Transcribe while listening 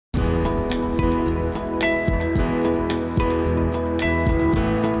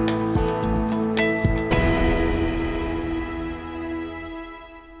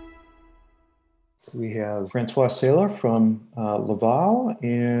have François Seyler from Laval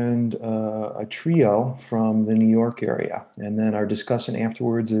and a trio from the New York area. And then our discussant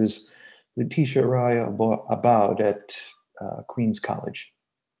afterwards is Letitia Raya Aboud at Queens College.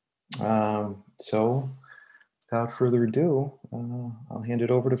 So without further ado, I'll hand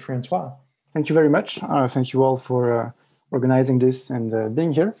it over to François. Thank you very much. Thank you all for organizing this and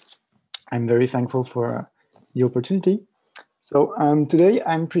being here. I'm very thankful for the opportunity. So today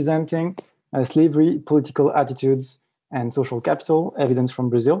I'm presenting Slavery, Political Attitudes, and Social Capital, Evidence from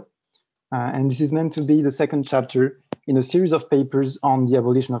Brazil. And this is meant to be the second chapter in a series of papers on the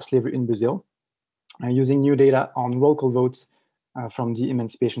abolition of slavery in Brazil, using new data on roll call votes from the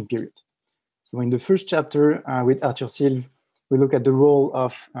emancipation period. So in the first chapter with Arthur Silva, we look at the role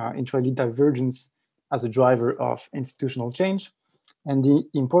of intra-elite divergence as a driver of institutional change and the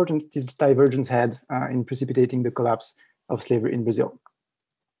importance this divergence had in precipitating the collapse of slavery in Brazil.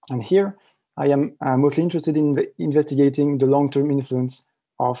 And here, I am mostly interested in investigating the long-term influence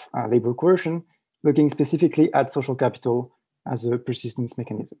of labor coercion, looking specifically at social capital as a persistence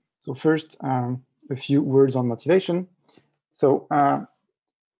mechanism. So first, a few words on motivation. So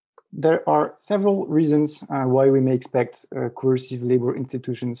there are several reasons why we may expect coercive labor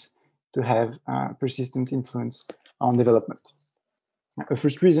institutions to have persistent influence on development. A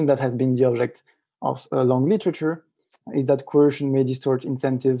first reason that has been the object of long literature is that coercion may distort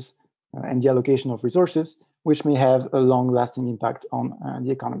incentives and the allocation of resources, which may have a long-lasting impact on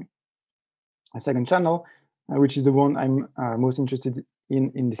the economy. A second channel, which is the one I'm most interested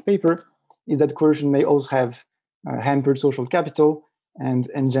in this paper, is that coercion may also have hampered social capital and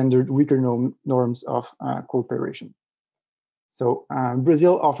engendered weaker norms of cooperation. So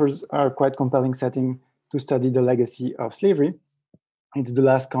Brazil offers a quite compelling setting to study the legacy of slavery. It's the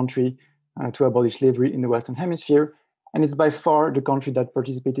last country to abolish slavery in the Western Hemisphere, and it's by far the country that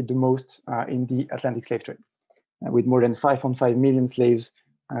participated the most in the Atlantic slave trade, with more than 5.5 million slaves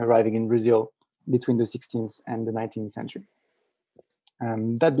arriving in Brazil between the 16th and the 19th century.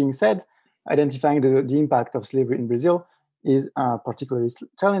 That being said, identifying the impact of slavery in Brazil is particularly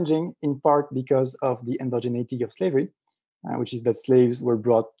challenging, in part because of the endogeneity of slavery, which is that slaves were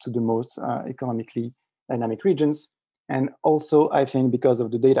brought to the most economically dynamic regions, and also, I think, because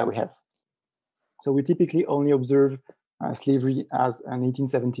of the data we have. So we typically only observe slavery as an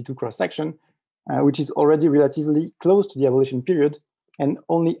 1872 cross-section, which is already relatively close to the abolition period, and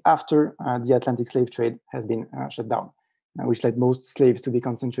only after the Atlantic slave trade has been shut down, which led most slaves to be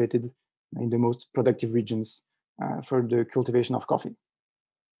concentrated in the most productive regions for the cultivation of coffee.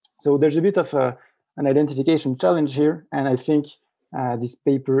 So there's a bit of an identification challenge here, and I think this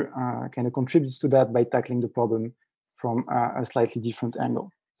paper kind of contributes to that by tackling the problem from a slightly different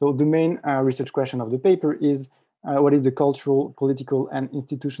angle. So the main research question of the paper is what is the cultural, political, and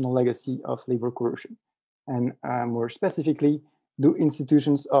institutional legacy of labor coercion? And more specifically, do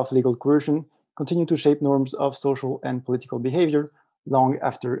institutions of legal coercion continue to shape norms of social and political behavior long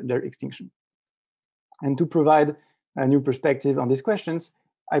after their extinction? And to provide a new perspective on these questions,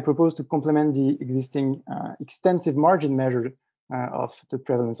 I propose to complement the existing extensive margin measure of the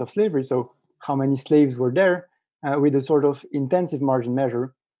prevalence of slavery, so how many slaves were there, with a sort of intensive margin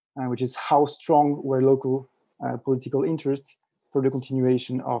measure, which is how strong were local political interests for the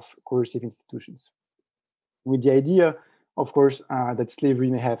continuation of coercive institutions. With the idea, of course, that slavery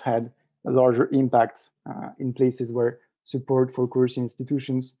may have had a larger impact in places where support for coercive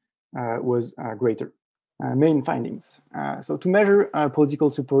institutions was greater. Main findings. So to measure political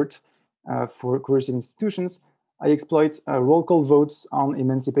support for coercive institutions, I exploit roll call votes on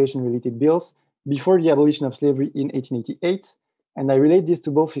emancipation-related bills before the abolition of slavery in 1888, and I relate this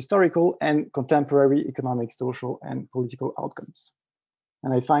to both historical and contemporary economic, social, and political outcomes.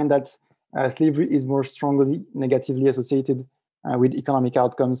 And I find that slavery is more strongly negatively associated with economic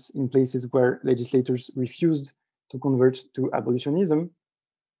outcomes in places where legislators refused to convert to abolitionism,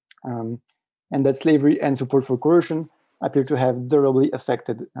 and that slavery and support for coercion appear to have durably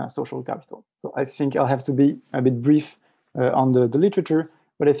affected social capital. So I think I'll have to be a bit brief on the literature,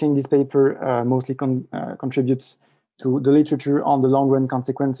 but I think this paper mostly contributes to the literature on the long-run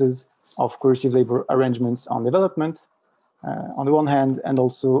consequences of coercive labor arrangements on development, on the one hand, and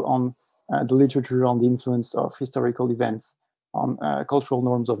also on the literature on the influence of historical events on cultural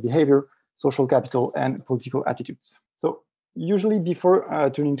norms of behavior, social capital, and political attitudes. So usually before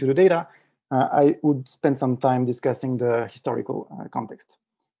turning to the data, I would spend some time discussing the historical context.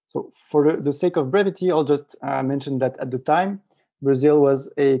 So for the sake of brevity, I'll just mention that at the time, Brazil was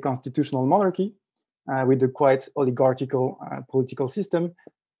a constitutional monarchy with a quite oligarchical political system,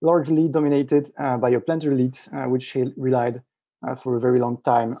 largely dominated by a planter elite, which relied for a very long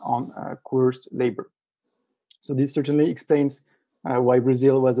time on coerced labor. So this certainly explains why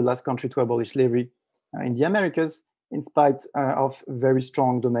Brazil was the last country to abolish slavery in the Americas, in spite of very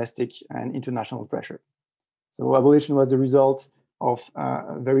strong domestic and international pressure. So abolition was the result of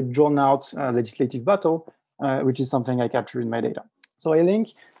a very drawn-out legislative battle, which is something I capture in my data. So I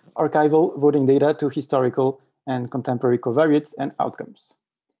link archival voting data to historical and contemporary covariates and outcomes.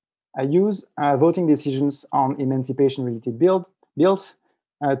 I use voting decisions on emancipation-related bills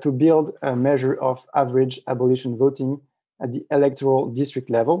to build a measure of average abolition voting at the electoral district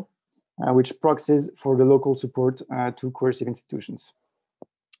level, which proxies for the local support to coercive institutions.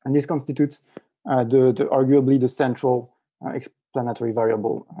 And this constitutes arguably the central explanatory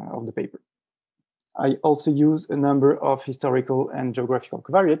variable of the paper. I also use a number of historical and geographical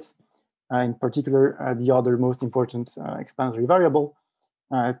covariates. In particular, the other most important explanatory variable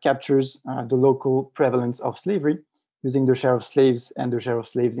captures the local prevalence of slavery using the share of slaves and the share of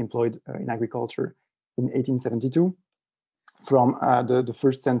slaves employed in agriculture in 1872 from the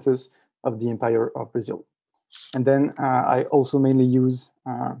first census of the Empire of Brazil. And then I also mainly use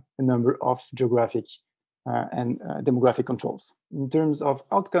a number of geographic and demographic controls. In terms of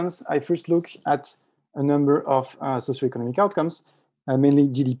outcomes, I first look at a number of socioeconomic outcomes, mainly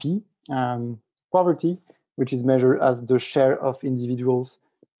GDP, poverty, which is measured as the share of individuals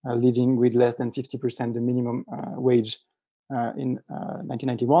living with less than 50% the minimum wage in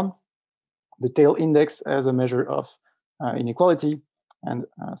 1991, the tail index as a measure of inequality, and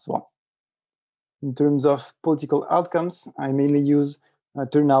so on. In terms of political outcomes, I mainly use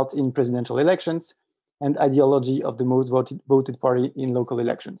turnout in presidential elections and ideology of the most voted party in local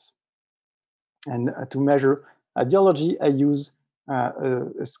elections. And to measure ideology, I use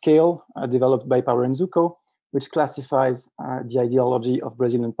a scale developed by Power and Zucco, which classifies the ideology of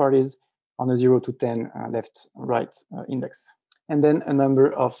Brazilian parties on a 0 to 10 left-right index. And then a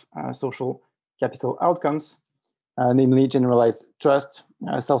number of social capital outcomes, namely generalized trust,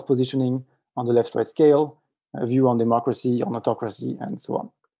 self-positioning on the left-right scale, a view on democracy, on autocracy, and so on.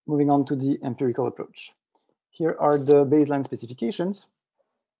 Moving on to the empirical approach. Here are the baseline specifications.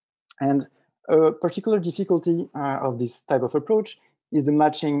 And a particular difficulty of this type of approach is the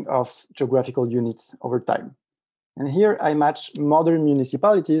matching of geographical units over time. And here I match modern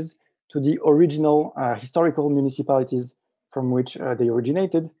municipalities to the original historical municipalities from which they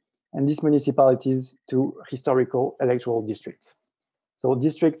originated, and these municipalities to historical electoral districts. So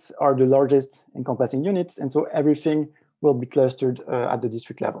districts are the largest encompassing units, and so everything will be clustered at the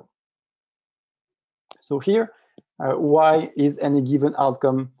district level. So here, why is any given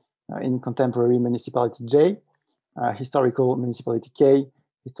outcome in contemporary municipality J, historical municipality K,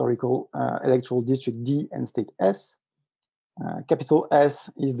 historical electoral district D, and state S. Capital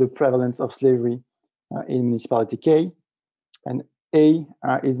S is the prevalence of slavery in municipality K, and A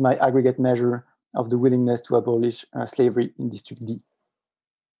is my aggregate measure of the willingness to abolish slavery in district D.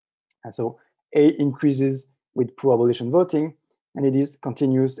 And so A increases with pro-abolition voting, and it is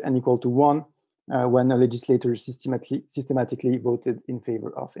continuous and equal to 1 when a legislator systematically voted in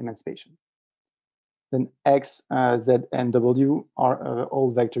favor of emancipation. Then X, Z, and W are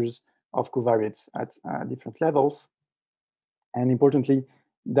all vectors of covariates at different levels. And importantly,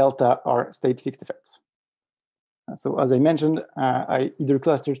 delta are state fixed effects. So as I mentioned, I either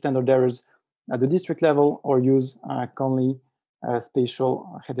cluster standard errors at the district level or use Conley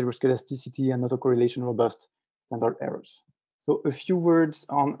spatial heteroscedasticity and autocorrelation robust standard errors. So a few words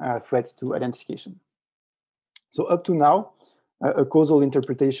on threats to identification. So up to now, a causal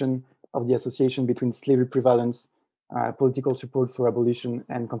interpretation of the association between slavery prevalence, political support for abolition,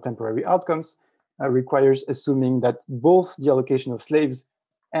 and contemporary outcomes requires assuming that both the allocation of slaves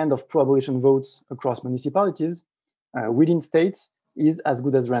and of pro-abolition votes across municipalities within states is as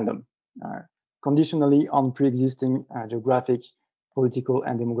good as random, conditionally on pre-existing geographic, political,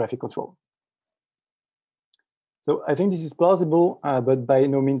 and demographic control. So I think this is plausible, but by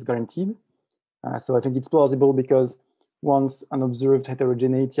no means guaranteed. So I think it's plausible because once an observed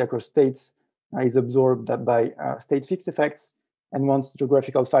heterogeneity across states is absorbed by state fixed effects, and once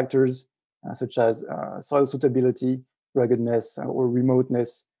geographical factors such as soil suitability, ruggedness, or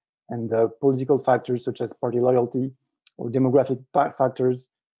remoteness, and political factors such as party loyalty, or demographic factors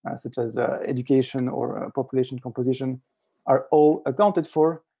such as education or population composition are all accounted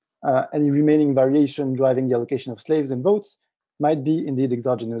for, any remaining variation driving the allocation of slaves and votes might be indeed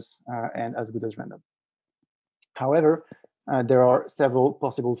exogenous and as good as random. However, there are several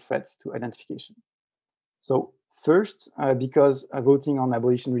possible threats to identification. So first, because voting on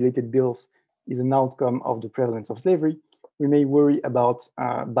abolition-related bills is an outcome of the prevalence of slavery, we may worry about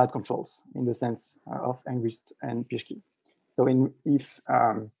bad controls in the sense of Engrist and Pischke. So if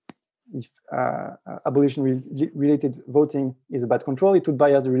if abolition-related voting is about control, it would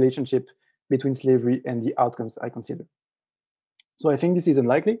bias the relationship between slavery and the outcomes I consider. So I think this is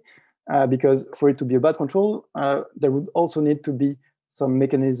unlikely, because for it to be about control, there would also need to be some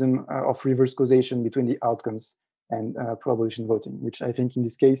mechanism of reverse causation between the outcomes and pro-abolition voting, which I think in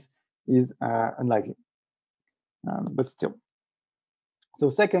this case is unlikely, but still. So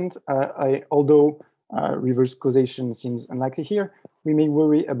second, although reverse causation seems unlikely here, we may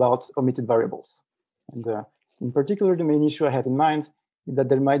worry about omitted variables. And in particular, the main issue I have in mind is that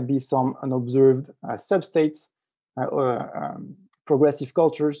there might be some unobserved substates or progressive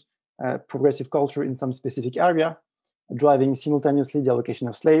culture in some specific area, driving simultaneously the allocation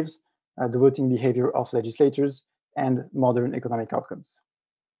of slaves, the voting behavior of legislators, and modern economic outcomes.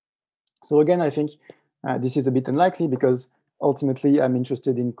 So again, I think this is a bit unlikely because ultimately I'm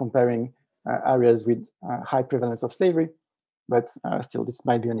interested in comparing areas with high prevalence of slavery, but still this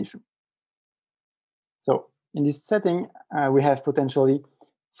might be an issue. So in this setting, we have potentially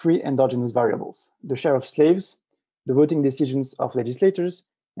three endogenous variables: the share of slaves, the voting decisions of legislators,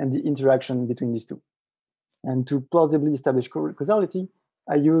 and the interaction between these two. And to plausibly establish causality,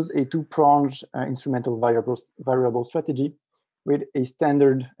 I use a two-pronged instrumental variable strategy with a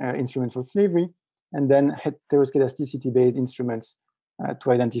standard instrument for slavery, and then heteroscedasticity-based instruments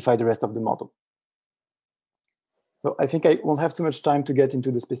to identify the rest of the model. So I think I won't have too much time to get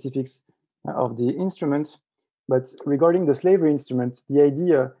into the specifics of the instruments, but regarding the slavery instrument, the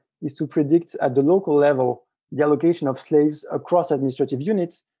idea is to predict at the local level the allocation of slaves across administrative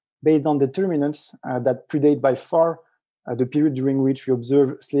units based on determinants that predate by far the period during which we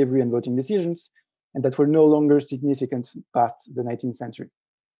observe slavery and voting decisions, and that were no longer significant past the 19th century.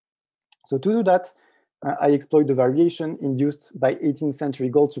 So to do that, I exploit the variation induced by 18th century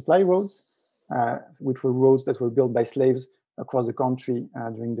gold supply roads, which were roads that were built by slaves across the country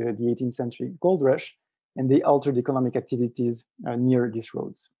during the 18th century gold rush, and they altered economic activities near these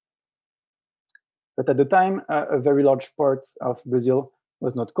roads. But at the time, a very large part of Brazil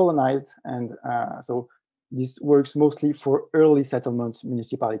was not colonized, and so this works mostly for early settlement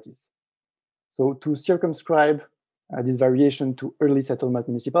municipalities. So to circumscribe this variation to early settlement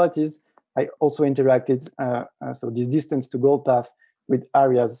municipalities, I also interacted, so this distance to gold path, with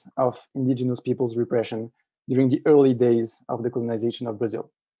areas of indigenous peoples' repression during the early days of the colonization of Brazil.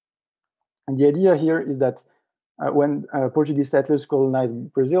 And the idea here is that when Portuguese settlers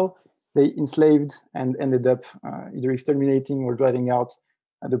colonized Brazil, they enslaved and ended up either exterminating or driving out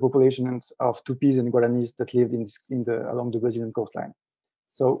the populations of Tupis and Guaranis that lived along the Brazilian coastline.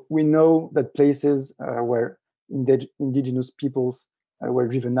 So we know that places where indigenous peoples were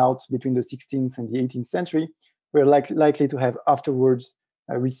driven out between the 16th and the 18th century were likely to have afterwards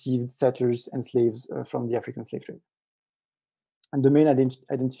received settlers and slaves from the African slave trade. And the main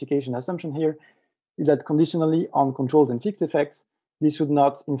identification assumption here is that conditionally on controlled and fixed effects, this should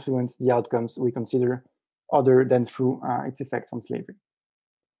not influence the outcomes we consider other than through its effects on slavery.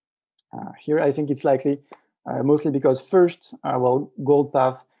 Here, I think it's likely, mostly because first, gold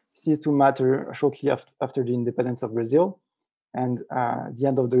path ceased to matter shortly after the independence of Brazil and the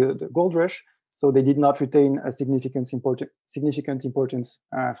end of the gold rush. So they did not retain a significant importance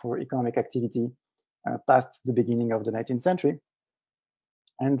for economic activity past the beginning of the 19th century.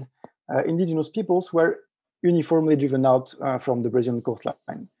 And indigenous peoples were uniformly driven out from the Brazilian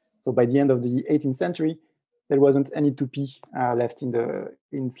coastline. So by the end of the 18th century, there wasn't any Tupi left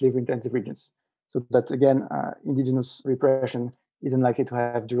in slavery-intensive regions. So that, again, indigenous repression is unlikely to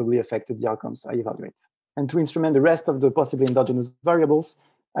have durably affected the outcomes I evaluate. And to instrument the rest of the possibly endogenous variables,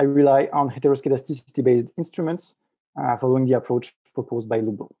 I rely on heteroscedasticity-based instruments following the approach proposed by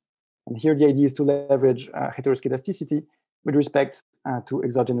Lubbock. And here the idea is to leverage heteroscedasticity with respect to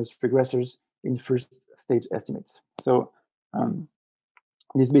exogenous regressors in first stage estimates. So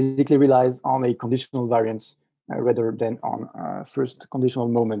this basically relies on a conditional variance rather than on first conditional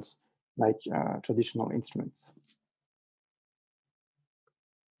moments like traditional instruments.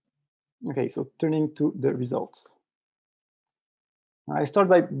 Okay, so turning to the results. I start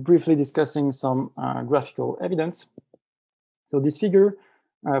by briefly discussing some graphical evidence. So this figure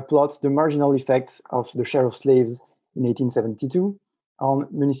plots the marginal effect of the share of slaves in 1872 on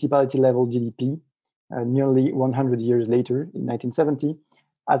municipality level GDP nearly 100 years later in 1970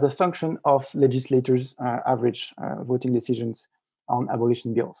 as a function of legislators' average voting decisions on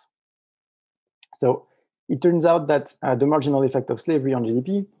abolition bills. So it turns out that the marginal effect of slavery on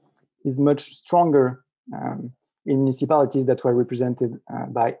GDP is much stronger in municipalities that were represented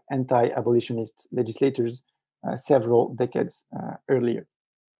by anti-abolitionist legislators several decades earlier.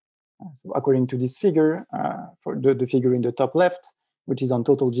 So according to this figure, for the figure in the top left, which is on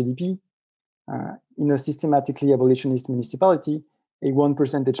total GDP. In a systematically abolitionist municipality, a 1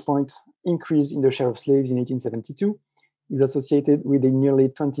 percentage point increase in the share of slaves in 1872 is associated with a nearly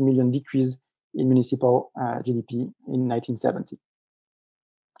 20 million decrease in municipal GDP in 1970.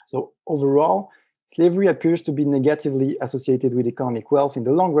 So overall, slavery appears to be negatively associated with economic wealth in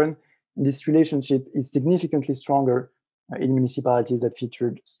the long run. And this relationship is significantly stronger in municipalities that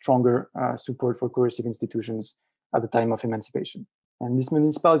featured stronger support for coercive institutions at the time of emancipation. And these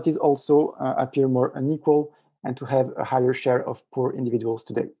municipalities also appear more unequal and to have a higher share of poor individuals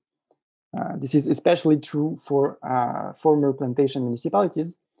today. This is especially true for former plantation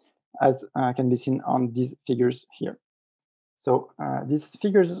municipalities, as can be seen on these figures here. So these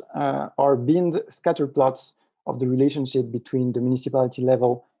figures are binned scatter plots of the relationship between the municipality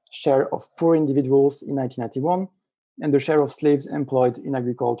level share of poor individuals in 1991 and the share of slaves employed in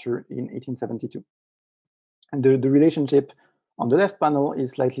agriculture in 1872. And the relationship on the left panel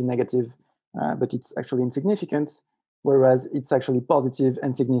is slightly negative, but it's actually insignificant, whereas it's actually positive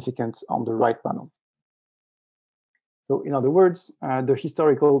and significant on the right panel. So in other words, the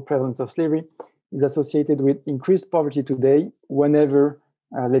historical prevalence of slavery is associated with increased poverty today whenever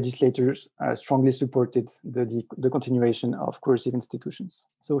legislators strongly supported the continuation of coercive institutions.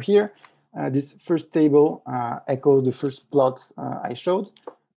 So here, this first table echoes the first plot I showed.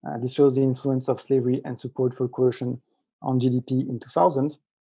 This shows the influence of slavery and support for coercion on GDP in 2000.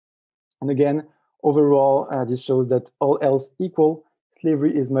 And again, overall, this shows that all else equal,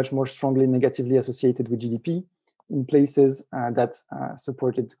 slavery is much more strongly negatively associated with GDP in places that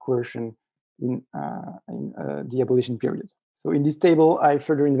supported coercion in the abolition period. So in this table, I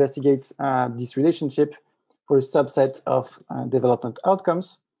further investigate this relationship for a subset of development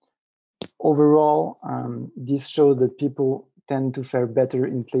outcomes. Overall, this shows that people tend to fare better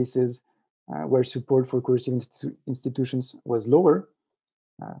in places where support for coercive institutions was lower.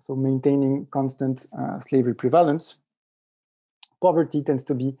 So maintaining constant slavery prevalence. Poverty tends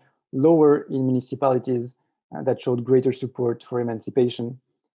to be lower in municipalities that showed greater support for emancipation,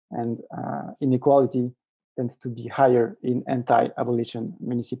 and inequality tends to be higher in anti-abolition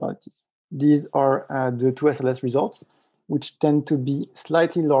municipalities. These are the two SLS results, which tend to be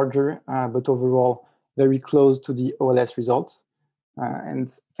slightly larger, but overall very close to the OLS results.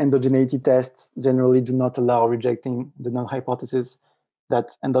 And endogeneity tests generally do not allow rejecting the null hypothesis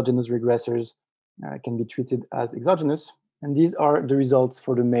that endogenous regressors can be treated as exogenous. And these are the results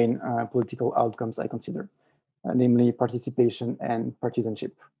for the main political outcomes I consider, namely participation and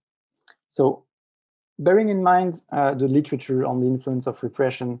partisanship. So bearing in mind the literature on the influence of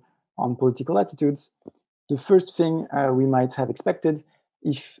repression on political attitudes, the first thing we might have expected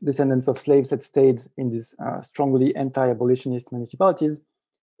if descendants of slaves had stayed in these strongly anti-abolitionist municipalities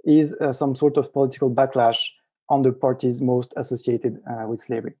is some sort of political backlash on the parties most associated with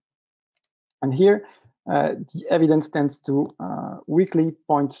slavery. And here, the evidence tends to weakly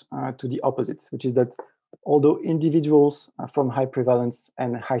point to the opposite, which is that although individuals from high prevalence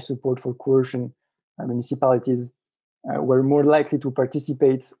and high support for coercion municipalities were more likely to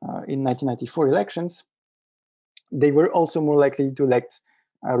participate in 1994 elections, they were also more likely to elect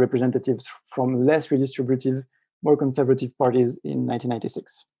representatives from less redistributive, more conservative parties in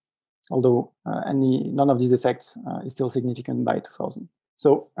 1996. Although none of these effects is still significant by 2000.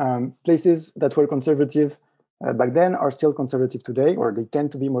 So places that were conservative back then are still conservative today, or they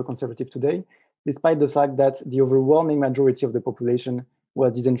tend to be more conservative today, despite the fact that the overwhelming majority of the population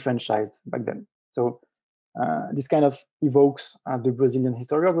was disenfranchised back then. So this kind of evokes the Brazilian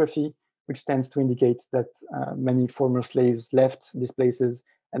historiography, which tends to indicate that many former slaves left these places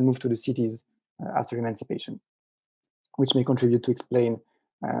and moved to the cities after emancipation, which may contribute to explain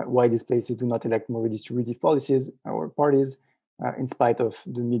why these places do not elect more redistributive policies or parties, in spite of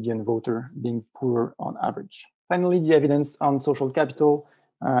the median voter being poorer on average. Finally, the evidence on social capital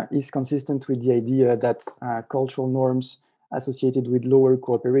is consistent with the idea that cultural norms associated with lower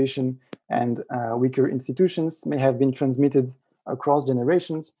cooperation and weaker institutions may have been transmitted across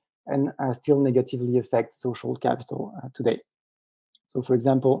generations and still negatively affect social capital today. So for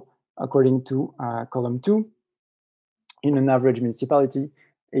example, according to column 2, in an average municipality,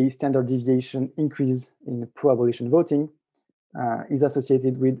 a standard deviation increase in pro-abolition voting is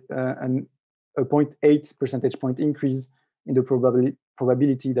associated with a 0.8 percentage point increase in the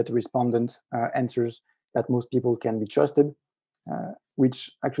probability that the respondent answers that most people can be trusted,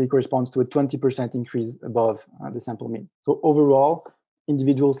 which actually corresponds to a 20% increase above the sample mean. So overall,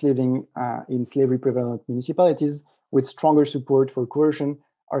 individuals living in slavery-prevalent municipalities with stronger support for coercion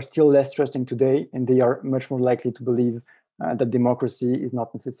are still less trusting today, and they are much more likely to believe that democracy is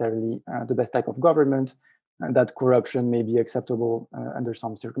not necessarily the best type of government, that corruption may be acceptable under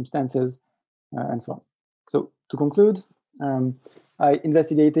some circumstances, and so on. So to conclude, I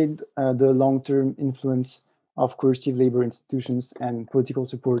investigated the long-term influence of coercive labor institutions and political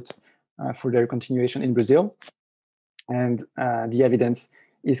support for their continuation in Brazil. And the evidence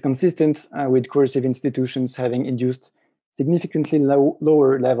is consistent with coercive institutions having induced significantly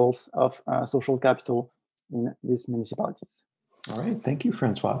lower levels of social capital in these municipalities. All right, thank you,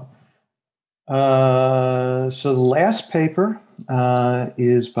 François. So the last paper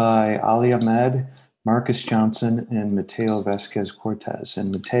is by Ali Ahmed, Marcus Johnson, and Mateo Vasquez Cortez.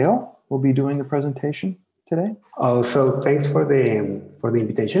 And Mateo will be doing the presentation today. So thanks for the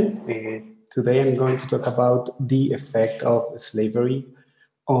invitation. Today I'm going to talk about the effect of slavery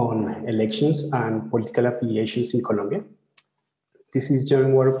on elections and political affiliations in Colombia. This is joint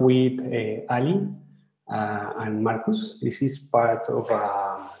work with Ali and Marcus. This is part of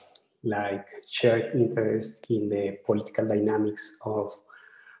like shared interest in the political dynamics of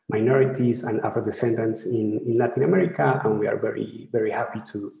minorities and Afro-descendants in Latin America, and we are very, very happy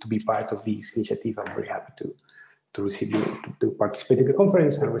to be part of this initiative. I'm very happy to receive to participate in the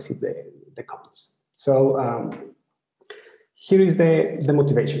conference and receive the comments. So here is the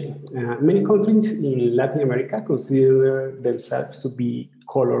motivation. Many countries in Latin America consider themselves to be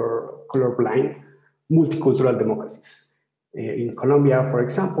colorblind, multicultural democracies. In Colombia, for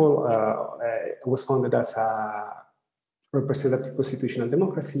example, it was founded as a representative constitutional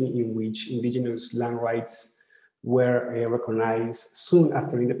democracy in which indigenous land rights were recognized soon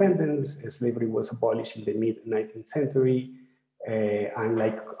after independence. Slavery was abolished in the mid-19th century. And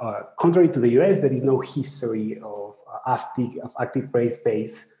contrary to the US, there is no history of active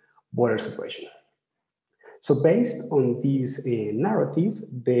race-based border suppression. So based on this narrative,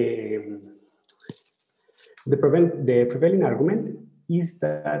 the prevailing argument is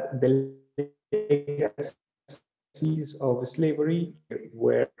that the legacies of slavery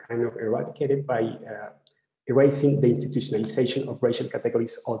were kind of eradicated by erasing the institutionalization of racial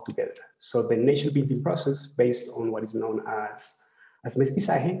categories altogether. So the nation-building process, based on what is known as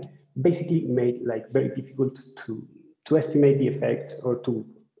mestizaje, basically made very difficult to estimate the effects or to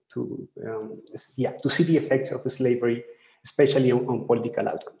see the effects of slavery, especially on political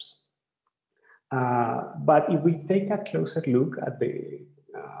outcomes. But if we take a closer look at the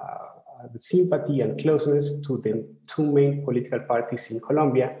sympathy and closeness to the two main political parties in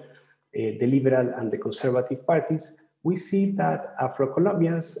Colombia, the liberal and the conservative parties, we see that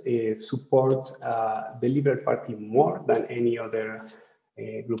Afro-Colombians support the Liberal Party more than any other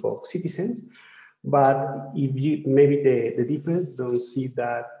group of citizens. But if you, maybe the difference don't see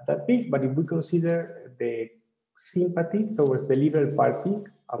that big, but if we consider the sympathy towards the Liberal Party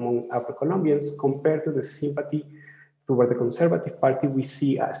among Afro-Colombians compared to the sympathy toward the Conservative Party, we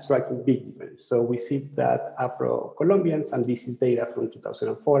see a striking big difference. So we see that Afro-Colombians, and this is data from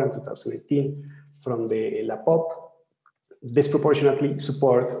 2004 and 2018 from the LAPOP, disproportionately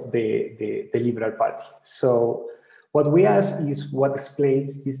support the Liberal Party. So what we ask is what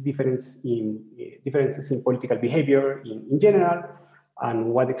explains this differences in political behavior in general,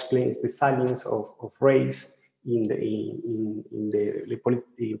 and what explains the salience of race in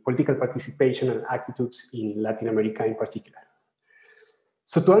the political participation and attitudes in Latin America in particular.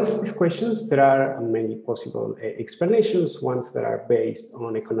 So to answer these questions, there are many possible explanations, ones that are based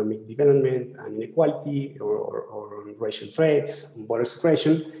on economic development and inequality, or on racial threats, on border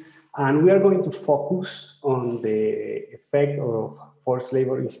suppression. And we are going to focus on the effect of forced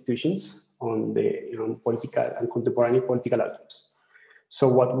labor institutions on the political and contemporary political outcomes. So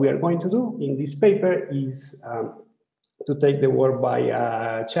what we are going to do in this paper is to take the work by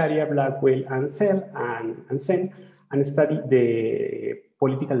Charia, Blackwell, and Sen, and study the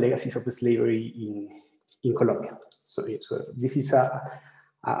political legacies of the slavery in Colombia. So this is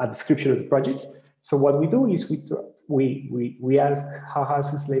a description of the project. So what we do is we ask how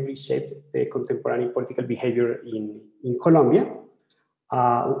has slavery shaped the contemporary political behavior in Colombia.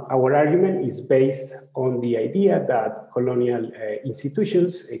 Our argument is based on the idea that colonial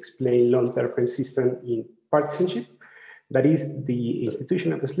institutions explain long-term persistence in partisanship. That is, the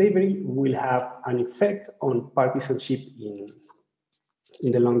institution of slavery will have an effect on partisanship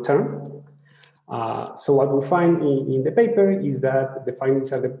in the long term. So what we find in the paper is that the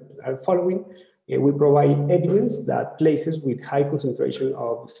findings are the following. We provide evidence that places with high concentration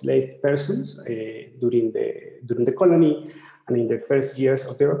of slave persons during the colony and in the first years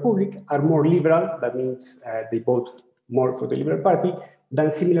of the Republic are more liberal. That means they vote more for the Liberal Party than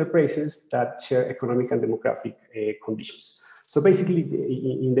similar places that share economic and demographic conditions. So basically,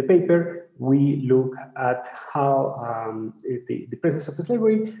 in the paper, we look at how the presence of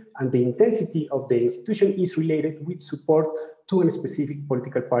slavery and the intensity of the institution is related with support to a specific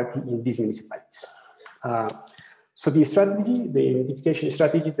political party in these municipalities. So the strategy, the identification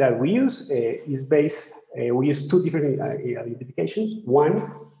strategy that we use is based, we use two different identifications. One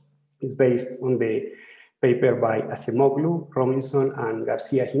is based on the paper by Acemoglu, Robinson, and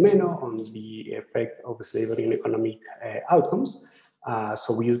Garcia Jimeno on the effect of slavery in economic outcomes.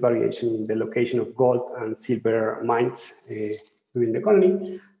 So we use variation in the location of gold and silver mines during the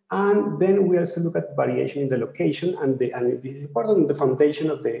colony. And then we also look at variation in the location, and this is important, the foundation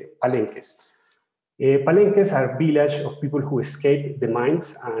of the palenques. Palenques are villages of people who escaped the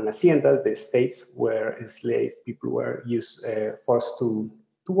mines, and haciendas, the estates where enslaved people were forced to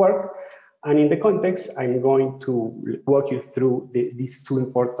work. And in the context, I'm going to walk you through these two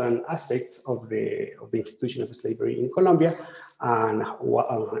important aspects of the institution of slavery in Colombia, and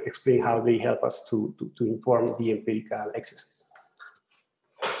explain how they help us to inform the empirical exercise.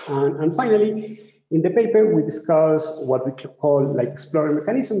 And finally, in the paper, we discuss what we call like explorer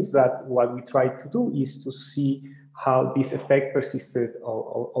mechanisms, that what we try to do is to see how this effect persisted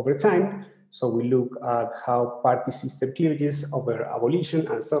over time. So we look at how party system cleavages over abolition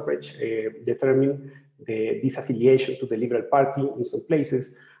and suffrage determine the disaffiliation to the Liberal Party in some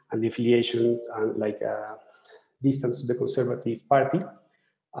places, and the affiliation and distance to the Conservative Party.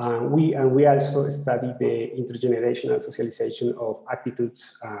 We also study the intergenerational socialization of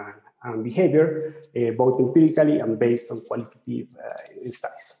attitudes and behavior, both empirically and based on qualitative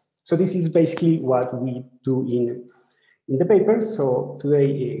studies. So this is basically what we do in the paper. So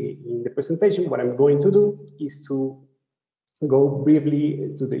today in the presentation, what I'm going to do is to go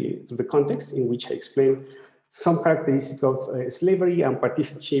briefly to the context in which I explain some characteristics of slavery and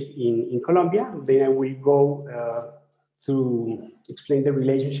partisanship in Colombia. Then I will go to explain the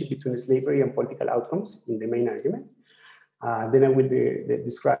relationship between slavery and political outcomes in the main argument. Then I will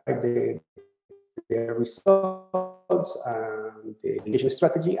describe the results and the engagement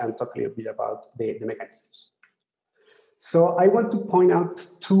strategy, and talk a little bit about the mechanisms. So I want to point out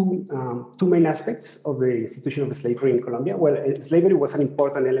two main aspects of the institution of slavery in Colombia. Well, slavery was an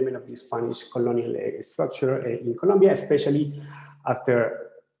important element of the Spanish colonial structure in Colombia, especially after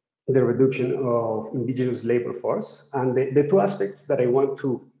the reduction of indigenous labor force. And the two aspects that I want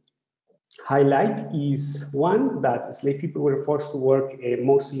to highlight is one, that slave people were forced to work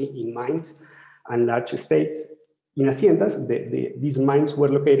mostly in mines and large estates. In haciendas, these mines were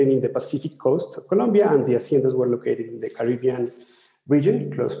located in the Pacific coast of Colombia, and the haciendas were located in the Caribbean region,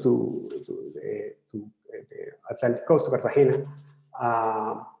 close to the Atlantic coast of Cartagena.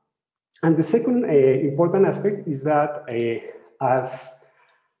 And the second important aspect is that as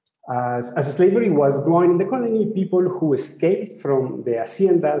slavery was growing in the colony, people who escaped from the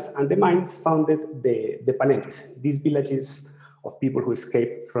haciendas and the mines founded the palenques, these villages of people who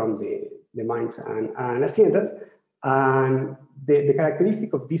escaped from the mines and haciendas. And the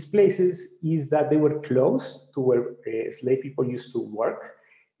characteristic of these places is that they were close to where slave people used to work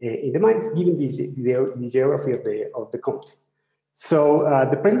in the mines, given the geography of the country. So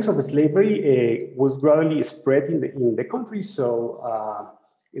the presence of slavery was gradually spread in the country. So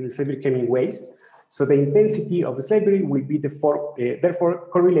slavery came in waves. So the intensity of slavery will be therefore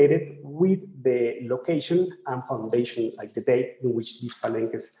correlated with the location and foundation, like the date in which these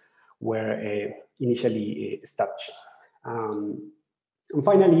palenques were initially established. And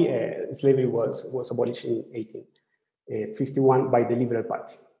finally, slavery was abolished in 1851 by the Liberal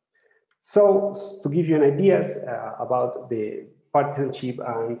Party. So to give you an idea about the partisanship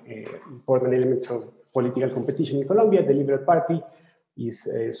and important elements of political competition in Colombia, the Liberal Party is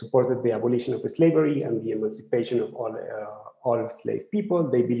supported the abolition of slavery and the emancipation of all slave people.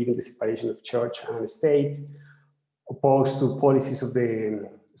 They believe in the separation of church and state, opposed to policies of the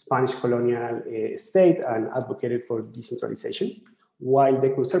Spanish colonial state, and advocated for decentralization, while the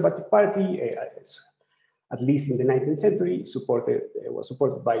Conservative Party, at least in the 19th century, was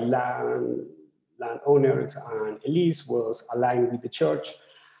supported by landowners and elites, was aligned with the church,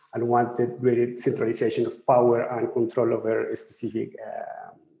 and wanted greater centralization of power and control over specific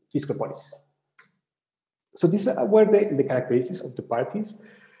fiscal policies. So these were the characteristics of the parties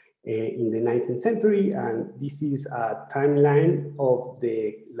in the 19th century, and this is a timeline of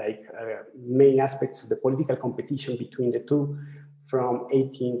the main aspects of the political competition between the two from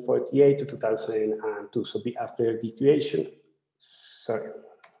 1848 to 2002. So after the creation,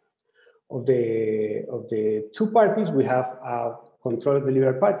 of the two parties, we have control of the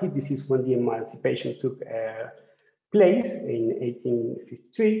Liberal Party. This is when the emancipation took place in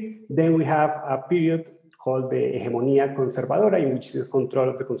 1853. Then we have a period called the Hegemonía Conservadora, in which is the control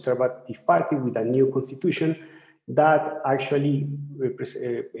of the Conservative Party with a new constitution that actually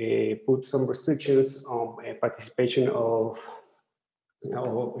put some restrictions on participation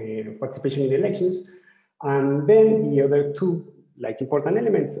in elections. And then the other two important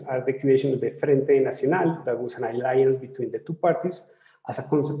elements are the creation of the Frente Nacional, that was an alliance between the two parties as a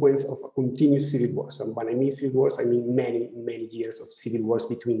consequence of a continuous civil wars. And when I mean civil wars, I mean many, many years of civil wars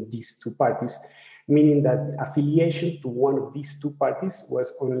between these two parties, meaning that affiliation to one of these two parties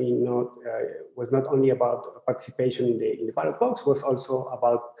was not only about participation in the ballot box, was also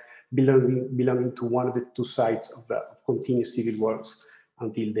about belonging to one of the two sides of continuous civil wars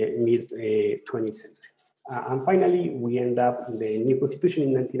until the mid-20th century. And finally, we end up in the new constitution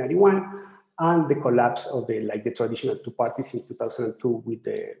in 1991 and the collapse of the traditional two parties in 2002 with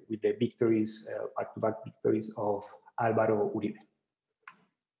the victories, back-to-back victories of Álvaro Uribe.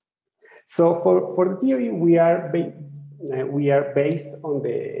 So for the theory, we are based on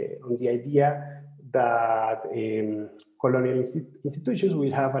the idea that colonial institutions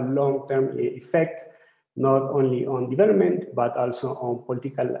will have a long-term effect, not only on development, but also on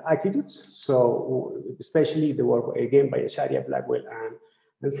political attitudes. So especially the work, again, by Sharia, Blackwell,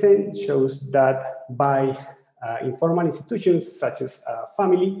 and Sen shows that by informal institutions such as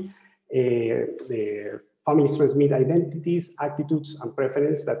family, families transmit identities, attitudes, and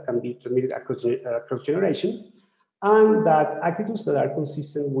preferences that can be transmitted across generation, and that attitudes that are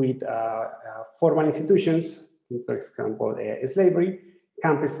consistent with formal institutions, for example, slavery,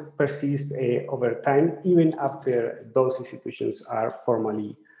 can persist over time, even after those institutions are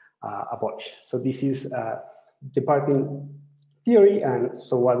formally abolished. So this is the parting theory, and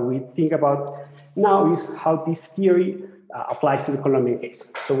so what we think about now is how this theory applies to the Colombian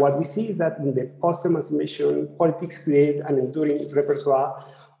case. So what we see is that in the post-emancipation, politics create an enduring repertoire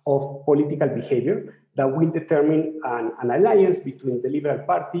of political behavior that will determine an alliance between the Liberal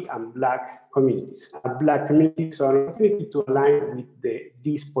Party and Black communities. Black communities saw an opportunity to align with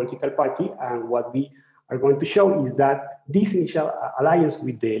this political party, and what we are going to show is that this initial alliance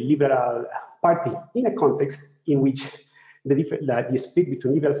with the Liberal Party, in a context in which the split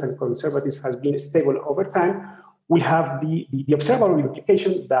between liberals and conservatives has been stable over time, we have the observable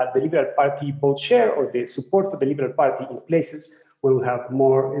implication that the Liberal Party vote share, or the support for the Liberal Party in places where we have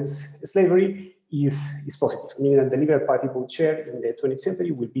more slavery, is positive, meaning that the Liberal Party vote share in the 20th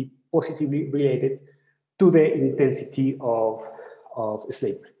century will be positively related to the intensity of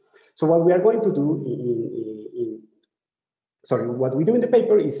slavery. So what we are going to do what we do in the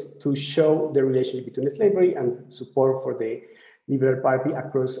paper is to show the relationship between slavery and support for the Liberal Party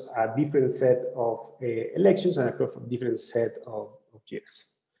across a different set of elections and across a different set of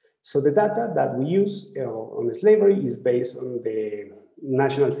years. So the data that we use on slavery is based on the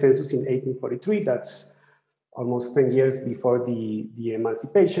national census in 1843. That's almost 10 years before the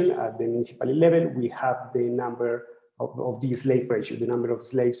emancipation. At the municipality level, we have the number of the slave ratio, the number of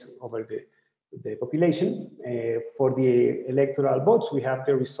slaves over the population. For the electoral votes, we have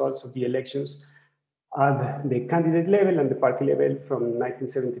the results of the elections at the candidate level and the party level from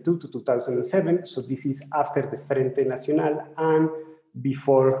 1972 to 2007. So this is after the Frente Nacional and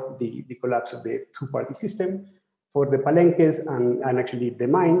before the collapse of the two-party system. For the palenques and actually the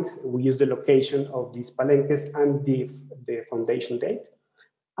mines, we use the location of these palenques and the foundation date.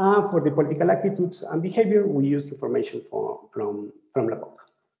 And for the political attitudes and behavior, we use information from Laval.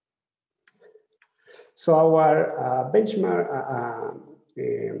 So our benchmark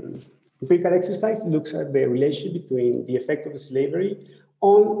empirical exercise looks at the relationship between the effect of slavery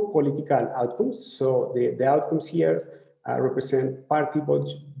on political outcomes. So the outcomes here represent party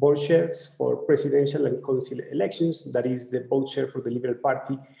vote shares for presidential and council elections. That is the vote share for the Liberal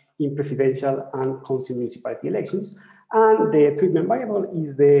Party in presidential and council municipality elections. And the treatment variable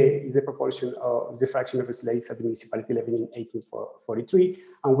is the proportion of the fraction of slaves at the municipality level in 1843.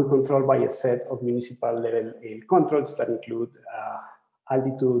 And we control by a set of municipal level controls that include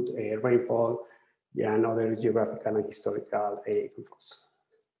altitude, rainfall, and other geographical and historical controls.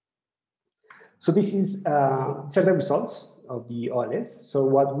 So this is certain results of the OLS. So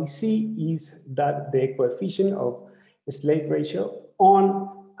what we see is that the coefficient of slave ratio on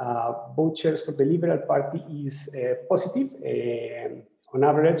vote shares for the Liberal Party is positive on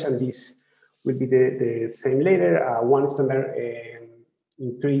average, and this will be the same later. One standard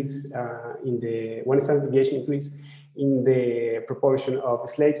deviation increase in the proportion of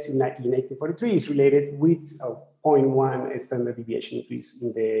slaves in 1843 is related with a 0.1 standard deviation increase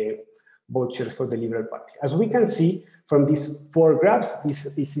in the vote shares for the Liberal Party. As we can see from these four graphs,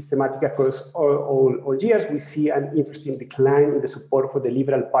 this is systematic across all years. We see an interesting decline in the support for the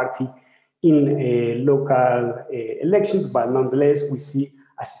Liberal Party in local elections, but nonetheless, we see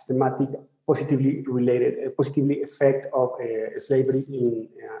a systematic positively effect of slavery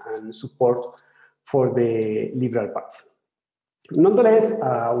and support for the Liberal Party. Nonetheless,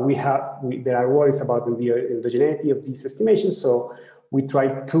 there are worries about the endogeneity of these estimations, so we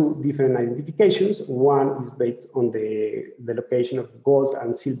tried two different identifications. One is based on the location of gold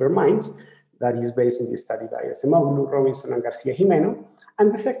and silver mines, that is based on the study by Acemoglu, Robinson, and Garcia Jimeno.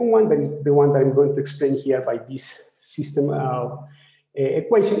 And the second one, that is the one that I'm going to explain here by this system of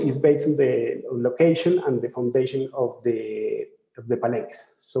equation, is based on the location and the foundation of the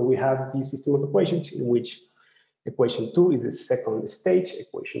palenques. So we have this system of equations in which equation 2 is the second stage,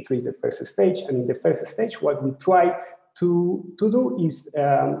 equation 3 is the first stage, and in the first stage, what we try to do is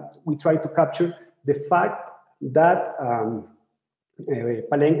we try to capture the fact that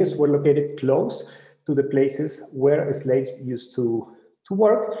palenques were located close to the places where slaves used to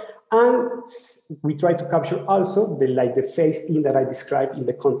work, and we try to capture also the phase-in that I described in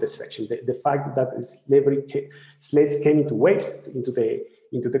the context section, the fact that slaves came into waves into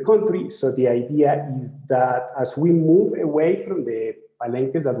the country. So the idea is that as we move away from the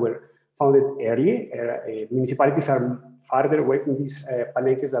palenques that were founded early, municipalities are farther away from these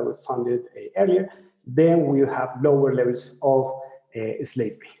palenques that were founded earlier, then we'll have lower levels of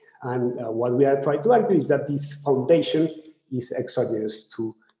slavery. And what we are trying to argue is that this foundation is exogenous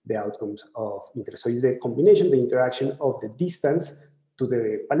to the outcomes of interest. So it's the combination, the interaction of the distance to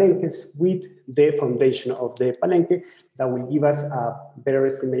the palenques with the foundation of the palenque that will give us a better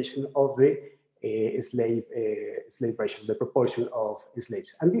estimation of the slave ratio, the proportion of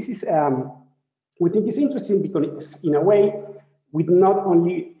slaves. And this is, we think is interesting because in a way, we not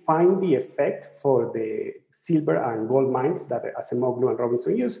only find the effect for the silver and gold mines that Acemoglu and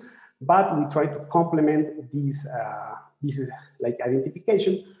Robinson use, but we try to complement these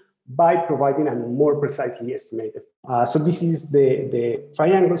identification by providing a more precisely estimated. So this is the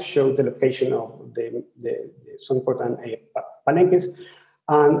triangles show the location of some important palenques,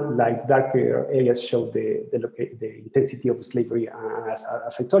 and darker areas show the intensity of slavery. As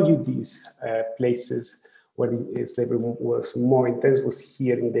I told you, these places where the slavery was more intense was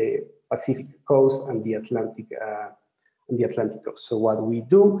here in the Pacific coast and the Atlantic coast. So what we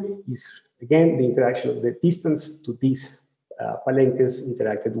do is, again, the interaction of the distance to these palenques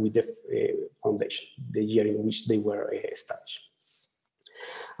interacted with the foundation, the year in which they were established.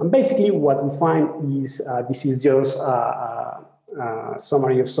 And basically what we find is, this is just a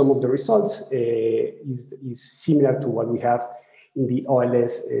summary of some of the results, is similar to what we have in the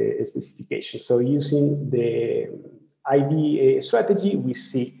OLS specification. So using the IB strategy, we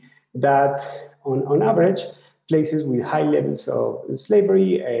see that on average, places with high levels of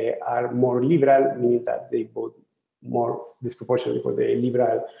slavery are more liberal, meaning that they vote more disproportionately for the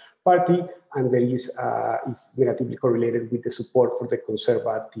Liberal Party, and there is negatively correlated with the support for the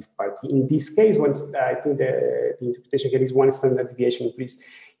Conservative Party. In this case, I think the interpretation here is one standard deviation increase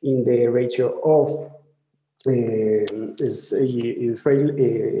in the ratio of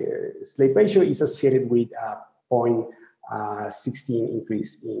slave ratio is associated with a 0.16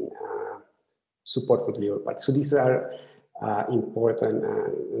 increase in support for the Liberal Party. So these are important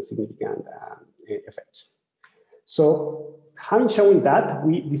and significant effects. So having shown that,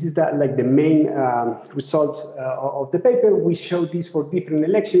 this is the main result of the paper. We showed this for different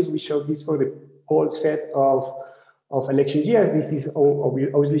elections. We showed this for the whole set of election years. This is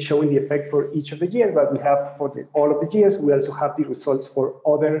obviously showing the effect for each of the years, but we have for all of the years. We also have the results for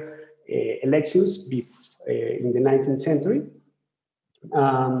other elections in the 19th century.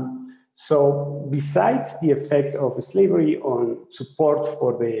 So besides the effect of slavery on support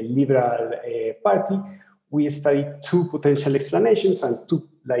for the Liberal Party, we studied two potential explanations and two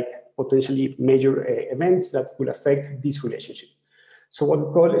potentially major events that could affect this relationship. So what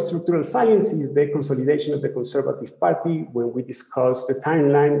we call structural science is the consolidation of the Conservative Party. When we discussed the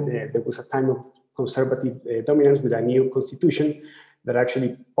timeline, there was a time of conservative dominance with a new constitution that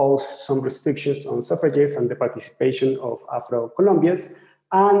actually posed some restrictions on suffragettes and the participation of Afro-Colombians,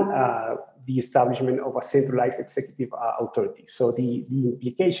 and the establishment of a centralized executive authority. So the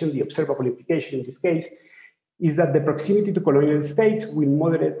implication, the observable implication in this case, is that the proximity to colonial states will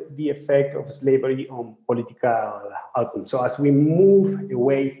moderate the effect of slavery on political outcomes. So as we move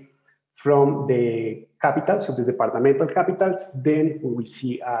away from the capitals, so the departmental capitals, then we will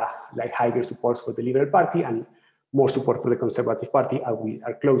see higher support for the Liberal Party and more support for the Conservative Party as we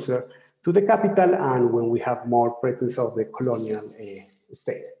are closer to the capital and when we have more presence of the colonial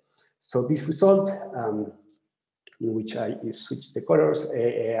state. So this result in which I switch the colors,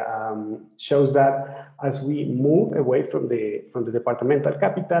 shows that as we move away from the departmental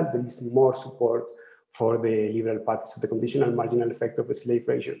capital, there is more support for the liberal party. So the conditional marginal effect of the slave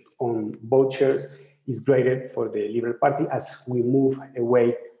ratio on both shares is greater for the liberal party as we move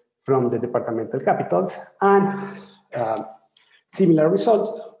away from the departmental capitals. And similar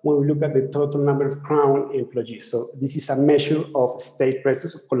result when we look at the total number of crown employees. So this is a measure of state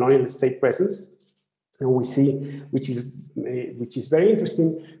presence, of colonial state presence. And we see, which is very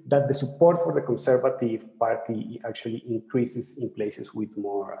interesting, that the support for the Conservative Party actually increases in places with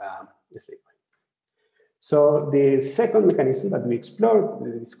more slavery. So the second mechanism that we explore,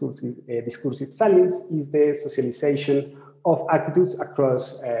 the discursive salience, is the socialization of attitudes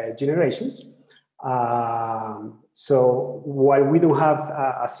across generations. So while we don't have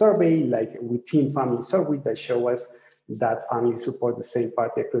a survey like within family survey that show us that families support the same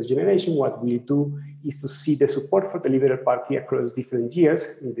party across generation, what we do is to see the support for the Liberal Party across different years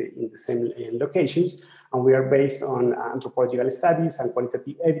in the same locations. And we are based on anthropological studies and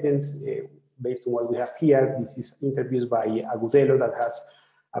qualitative evidence based on what we have here. This is interviews by Agudelo that has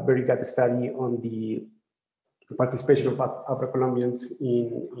a very good study on the participation of Afro-Colombians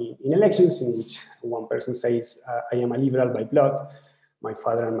in elections, in which one person says, I am a liberal by blood. My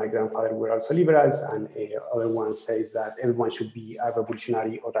father and my grandfather were also liberals, and other one says that everyone should be a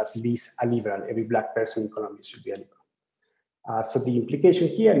revolutionary or at least a liberal. Every Black person in Colombia should be a liberal. So the implication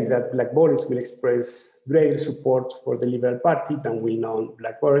here is that Black voters will express greater support for the Liberal Party than will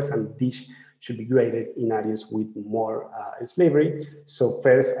non-Black voters, and this should be graded in areas with more slavery. So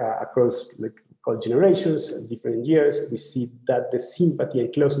first, across generations, different years, we see that the sympathy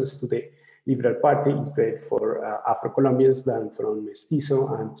and closeness to the Liberal Party is great for Afro-Colombians than from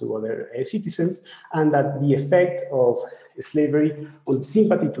Mestizo and to other citizens, and that the effect of slavery on the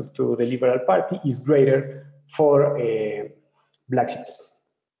sympathy to the Liberal Party is greater for Black citizens.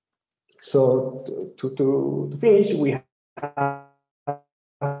 So to finish, we have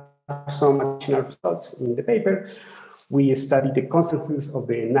some additional results in the paper. We studied the consensus of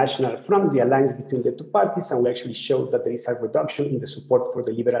the National Front, the alliance between the two parties, and we actually showed that there is a reduction in the support for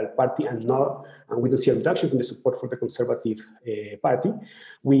the Liberal Party and we don't see a reduction in the support for the Conservative Party.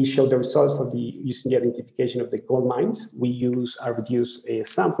 We showed the results for using the identification of the gold mines. We use a reduced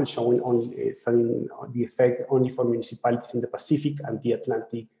sample showing only studying the effect only for municipalities in the Pacific and the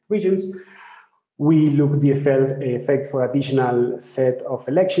Atlantic regions. We look the effect for additional set of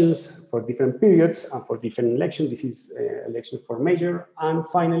elections for different periods and for different elections. This is election for major. And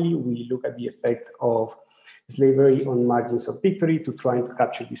finally, we look at the effect of slavery on margins of victory to try to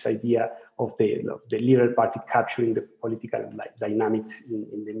capture this idea of the Liberal Party capturing the political dynamics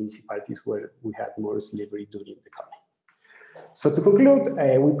in the municipalities where we had more slavery during the colony. So to conclude,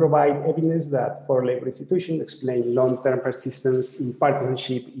 we provide evidence that foreign labor institutions explain long-term persistence in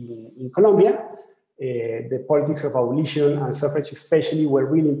partisanship in Colombia. The politics of abolition and suffrage especially were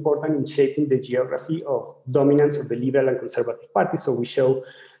really important in shaping the geography of dominance of the liberal and conservative parties. So we show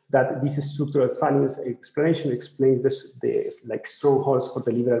that this structural science explanation explains the strongholds for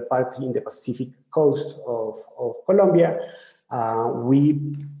the liberal party in the Pacific coast of Colombia.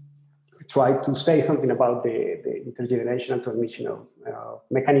 We try to say something about the intergenerational transmission of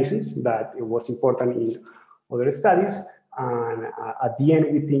mechanisms that it was important in other studies. And at the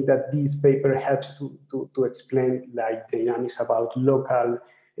end, we think that this paper helps to explain dynamics about low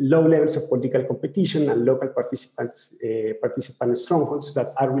levels of political competition and local participant strongholds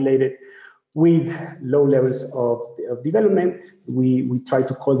that are related with low levels of development. We try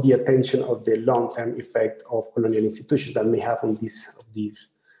to call the attention of the long-term effect of colonial institutions that may have on these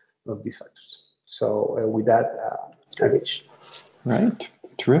factors. So with that, I finish. Right,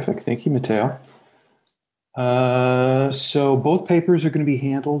 terrific. Thank you, Mateo. So both papers are going to be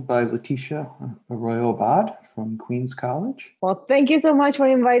handled by Leticia Arroyo-Abad from Queen's College. Well, thank you so much for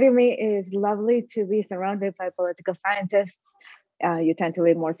inviting me. It's lovely to be surrounded by political scientists. You tend to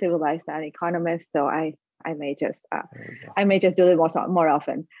be more civilized than economists, so I may just do it more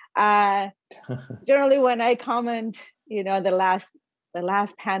often. Generally, when I comment, the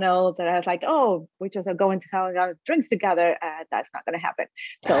last panel that I was like, oh, we just are going to have drinks together. That's not going to happen.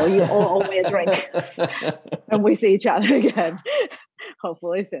 So you all owe me a drink and we see each other again,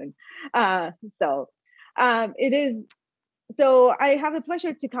 hopefully soon. So I have the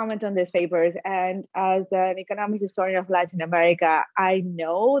pleasure to comment on these papers. And as an economic historian of Latin America, I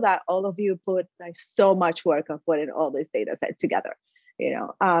know that all of you put so much work of putting all these data sets together.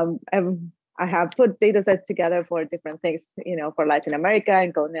 I have put data sets together for different things, for Latin America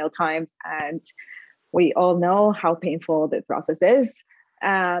and colonial times, and we all know how painful the process is.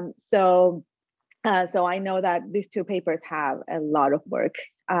 So So I know that these two papers have a lot of work,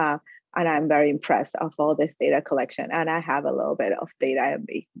 and I'm very impressed of all this data collection. And I have a little bit of data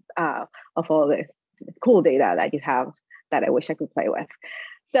of all the cool data that you have that I wish I could play with.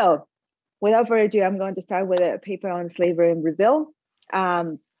 So without further ado, I'm going to start with a paper on slavery in Brazil.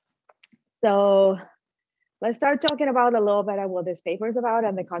 So let's start talking about a little bit of what this paper is about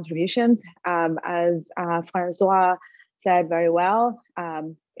and the contributions. As François said very well,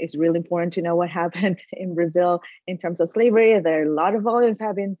 it's really important to know what happened in Brazil in terms of slavery. There are a lot of volumes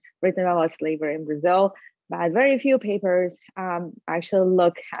have been written about slavery in Brazil, but very few papers actually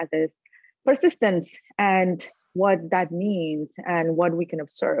look at this persistence and what that means and what we can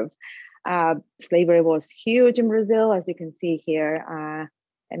observe. Slavery was huge in Brazil, as you can see here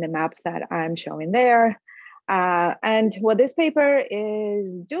in the map that I'm showing there. And what this paper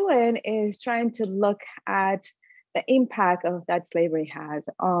is doing is trying to look at the impact of that slavery has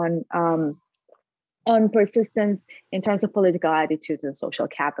on persistence in terms of political attitudes and social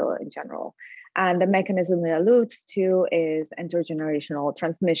capital in general. And the mechanism it alludes to is intergenerational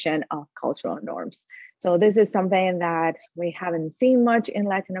transmission of cultural norms. So this is something that we haven't seen much in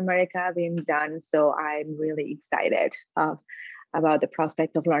Latin America being done. So I'm really excited about the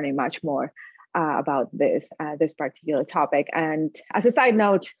prospect of learning much more about this particular topic. And as a side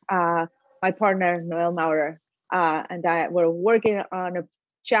note, my partner, Noel Maurer, and I were working on a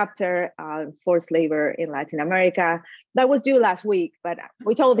chapter on forced labor in Latin America that was due last week, but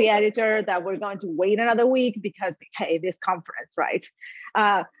we told the editor that we're going to wait another week because, hey, this conference, right?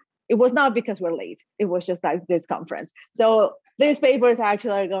 It was not because we're late. It was just like this conference. So these papers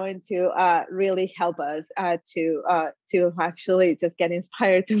actually are going to really help us to actually just get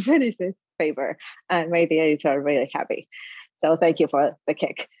inspired to finish this paper and make the editor really happy. So thank you for the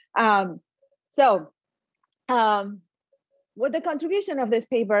kick. What the contribution of this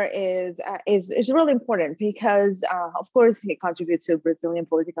paper is really important because, of course, it contributes to Brazilian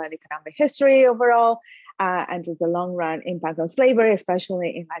political and economic history overall, and to the long run impact on slavery,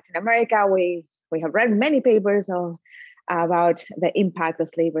 especially in Latin America. We have read many papers about the impact of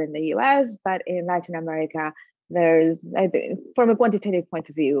slavery in the US, but in Latin America, from a quantitative point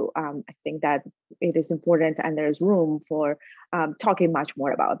of view, I think that it is important and there's room for talking much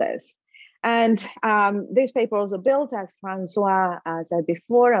more about this. And this paper was built, as François said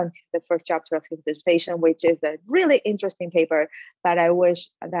before, on the first chapter of his dissertation, which is a really interesting paper that I wish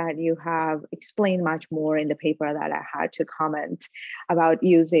that you have explained much more in the paper that I had to comment about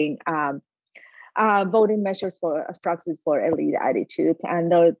using voting measures as proxies for elite attitudes.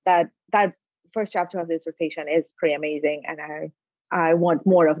 And that first chapter of the dissertation is pretty amazing, and I want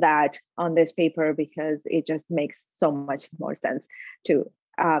more of that on this paper because it just makes so much more sense to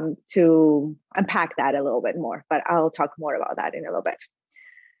unpack that a little bit more, but I'll talk more about that in a little bit.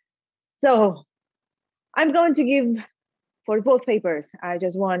 So I'm going to give, for both papers, I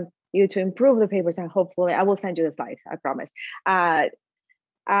just want you to improve the papers, and hopefully I will send you the slides, I promise.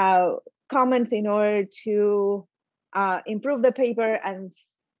 Comments in order to improve the paper, and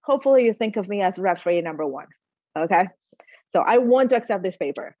hopefully you think of me as referee number one, okay? So I want to accept this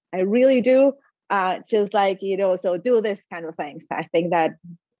paper, I really do. Just like, so do this kind of things. I think that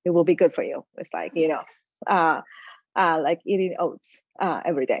it will be good for you. It's like, like eating oats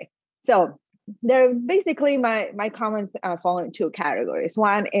every day. So they're basically my comments fall in two categories.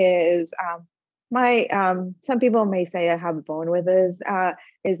 One is some people may say I have a bone with this,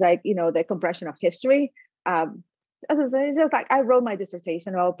 is like, the compression of history. It's just like I wrote my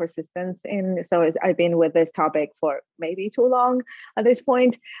dissertation about persistence I've been with this topic for maybe too long at this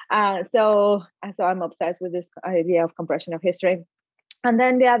point. So I'm obsessed with this idea of compression of history. And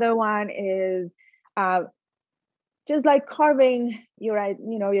then the other one is just like carving your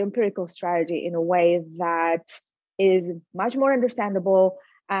empirical strategy in a way that is much more understandable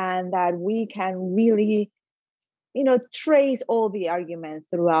and that we can really trace all the arguments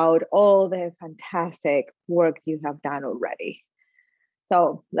throughout all the fantastic work you have done already.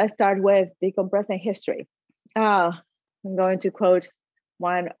 So let's start with decompressing history. I'm going to quote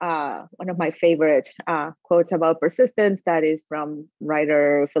one of my favorite quotes about persistence that is from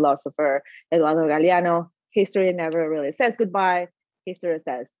writer, philosopher Eduardo Galeano. History never really says goodbye. History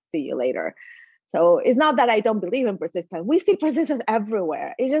says, see you later. So it's not that I don't believe in persistence. We see persistence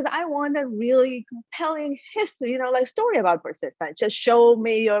everywhere. It's just I want a really compelling history, like story about persistence. Just show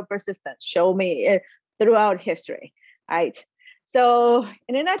me your persistence. Show me it throughout history, right? So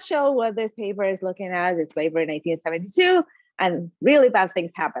in a nutshell, what this paper is looking at is slavery in 1872, and really bad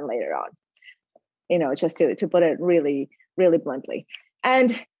things happen later on. Just to put it really, really bluntly.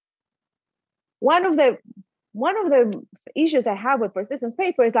 And one of the one of the issues I have with persistence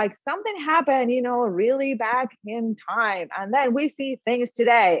paper is like something happened, really back in time. And then we see things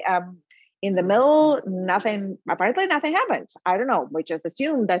today. In the middle, apparently nothing happened. I don't know. We just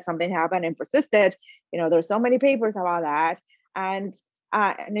assumed that something happened and persisted. There's so many papers about that. And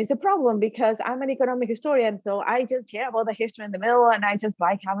it's a problem because I'm an economic historian. So I just care about the history in the middle and I just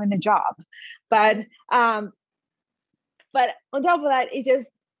like having a job. But on top of that,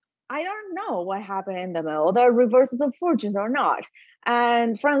 I don't know what happened in the middle. There are reverses of fortunes or not.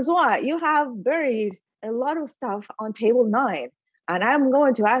 And François, you have buried a lot of stuff on table 9. And I'm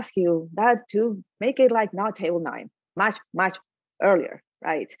going to ask you that to make it like not table 9, much, much earlier,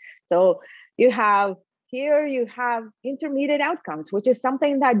 right? So you have intermediate outcomes, which is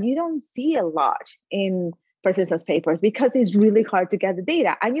something that you don't see a lot in persistence papers because it's really hard to get the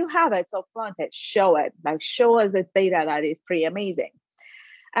data. And you have it, so flaunt it, show it, like show us the data that is pretty amazing.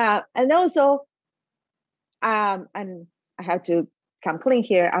 And also, and I have to come clean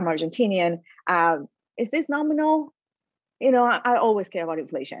here, I'm Argentinian. Is this nominal? I always care about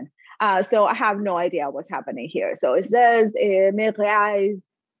inflation. So I have no idea what's happening here. So it says 1,000 reais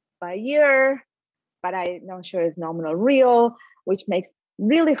by year, but I'm not sure it's nominal real, which makes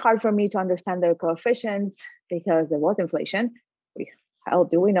really hard for me to understand the coefficients because there was inflation. How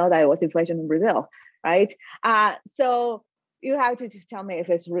do we know that it was inflation in Brazil, right? So you have to just tell me if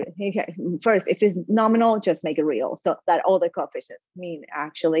it's first, if it's nominal, just make it real so that all the coefficients mean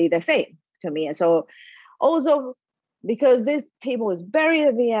actually the same to me. And so also, because this table is buried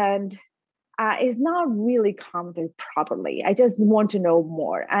at the end, it's not really commented properly. I just want to know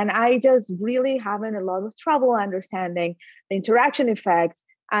more. And I just really having a lot of trouble understanding the interaction effects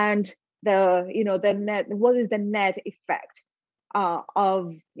and the net, what is the net effect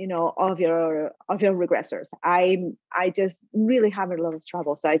of your regressors. I just really having a lot of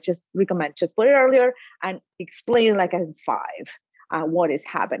trouble. So I just recommend just put it earlier and explain like in 5 what is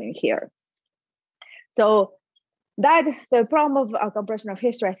happening here. So that the problem of compression of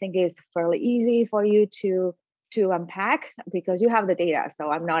history, I think, is fairly easy for you to unpack because you have the data. So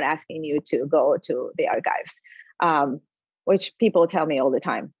I'm not asking you to go to the archives, which people tell me all the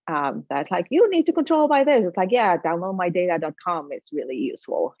time that like, you need to control by this. It's like, yeah, downloadmydata.com is really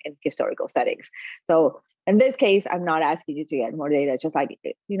useful in historical settings. So in this case, I'm not asking you to get more data, just like,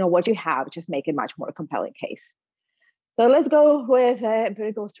 what you have, just make a much more compelling case. So let's go with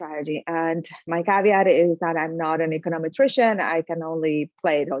empirical strategy. And my caveat is that I'm not an econometrician. I can only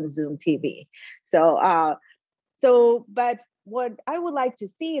play it on Zoom TV. But what I would like to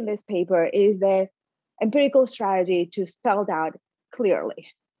see in this paper is the empirical strategy to spell out clearly.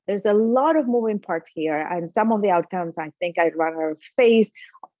 There's a lot of moving parts here, and some of the outcomes, I think I'd run out of space.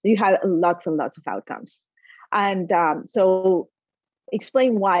 You have lots and lots of outcomes. And so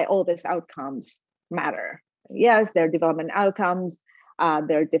explain why all these outcomes matter. Yes, there are development outcomes,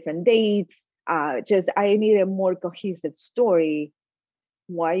 there are different dates. I need a more cohesive story.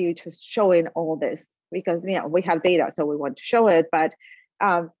 Why are you just showing all this? Because we have data, so we want to show it, but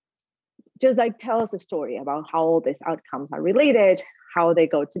just like tell us a story about how all these outcomes are related, how they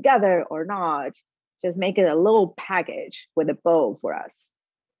go together or not. Just make it a little package with a bow for us.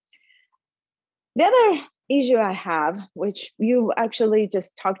 The other issue I have, which you actually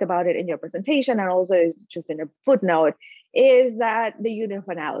just talked about it in your presentation and also just in a footnote, is that the unit of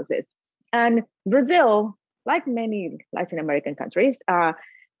analysis. And Brazil, like many Latin American countries,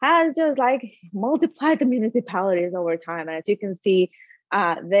 has just like multiplied the municipalities over time. And as you can see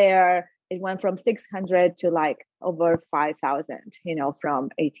there, it went from 600 to like over 5,000, from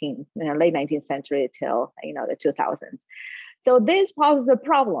late 19th century till, the 2000s. So this poses a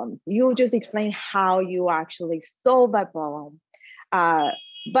problem. You just explain how you actually solve that problem.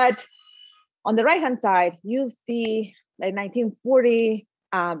 But on the right-hand side, you see the 1940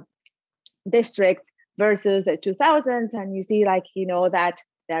 districts versus the 2000s. And you see that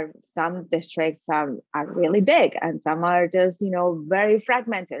there are some districts are really big and some are just, very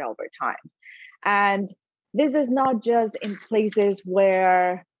fragmented over time. And this is not just in places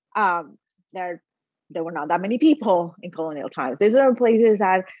where there were not that many people in colonial times. These are places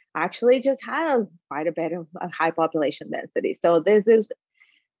that actually just have quite a bit of a high population density. So this is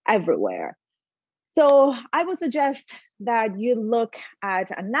everywhere. So I would suggest that you look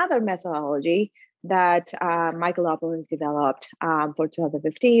at another methodology that Michael Opel developed for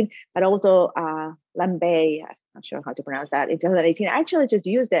 2015, but also Lambay, I'm not sure how to pronounce that, in 2018, actually just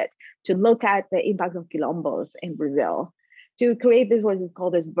used it to look at the impact of quilombos in Brazil, to create this, what is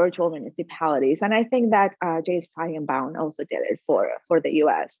called this virtual municipalities. And I think that J.H. Feigenbaum also did it for the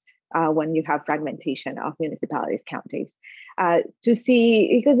US when you have fragmentation of municipalities, counties, to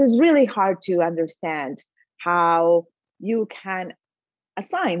see, because it's really hard to understand how you can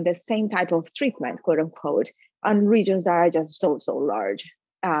assign the same type of treatment, quote unquote, on regions that are just so large.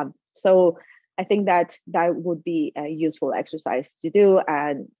 So I think that would be a useful exercise to do.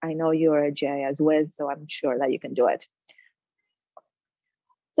 And I know you're a GIS whiz, so I'm sure that you can do it.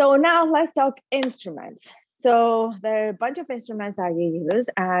 So now let's talk instruments. So there are a bunch of instruments that you use,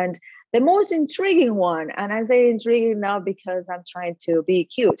 and the most intriguing one, and I say intriguing now because I'm trying to be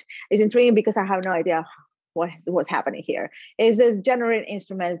cute, is intriguing because I have no idea what's happening here, is this generate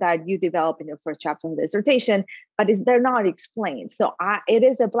instruments that you develop in your first chapter of the dissertation, but they're not explained. So it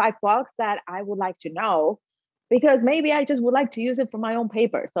is a black box that I would like to know, because maybe I just would like to use it for my own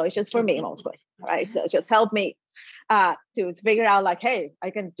paper. So it's just for me mostly, right? So just help me to figure out like, hey,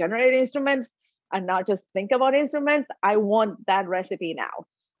 I can generate instruments and not just think about instruments. I want that recipe now,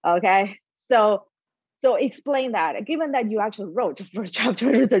 okay? So explain that. Given that you actually wrote the first chapter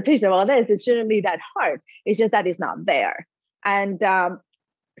of dissertation about this, it shouldn't be that hard. It's just that it's not there. And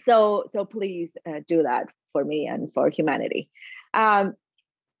so please do that for me and for humanity. The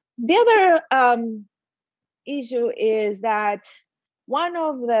other issue is that one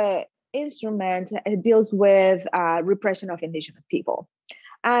of the instruments deals with repression of indigenous people.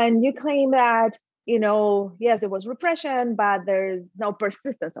 And you claim that, yes, it was repression, but there's no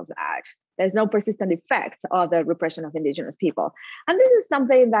persistence of that. There's no persistent effects of the repression of indigenous people. And this is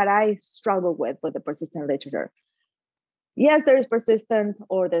something that I struggle with the persistent literature. Yes, there is persistence,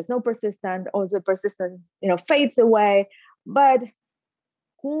 or there's no persistent, or the persistence, fades away. But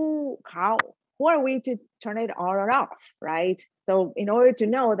who are we to turn it on or off, right? So in order to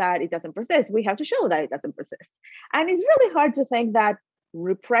know that it doesn't persist, we have to show that it doesn't persist. And it's really hard to think that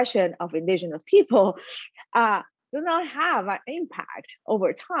repression of indigenous people do not have an impact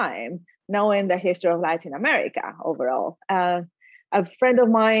over time, knowing the history of Latin America overall. A friend of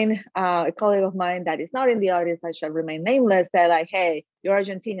mine, a colleague of mine that is not in the audience, I shall remain nameless, said like, hey, you're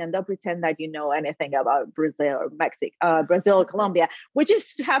Argentinian, don't pretend that you know anything about Brazil or Mexico, Brazil or Colombia, which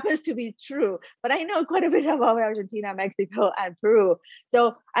just happens to be true. But I know quite a bit about Argentina, Mexico, and Peru.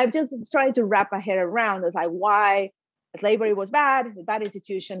 So I'm just trying to wrap my head around like why slavery was bad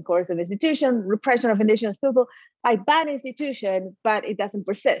institution, coercive institution, repression of indigenous people, like bad institution, but it doesn't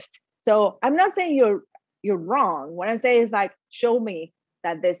persist. So I'm not saying you're wrong. What I'm saying is like, show me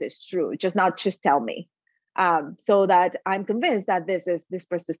that this is true, just tell me, so that I'm convinced that this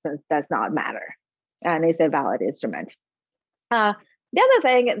persistence does not matter and it's a valid instrument. The other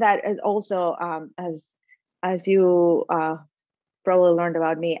thing that is also, as you probably learned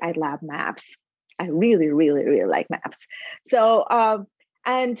about me, I love maps. I really, really, really like maps. So,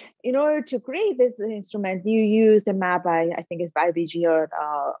 and in order to create this instrument, you use the map I think it's by BG or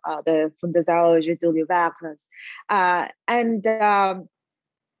the Fundação Getúlio Vargas, and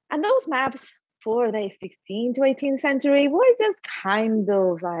those maps for the 16th to 18th century were just kind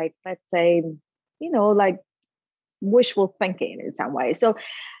of like, let's say, like wishful thinking in some way. So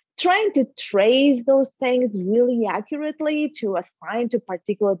trying to trace those things really accurately to assign to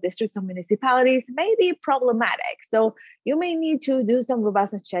particular districts or municipalities may be problematic. So you may need to do some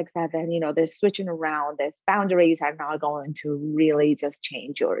robustness checks that then, they're switching around. These boundaries are not going to really just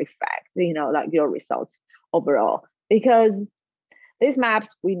change your effect, like your results overall. Because these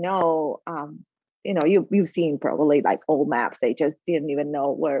maps, we know, you've seen probably like old maps, they just didn't even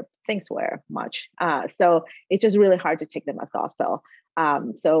know where things were much. So it's just really hard to take them as gospel.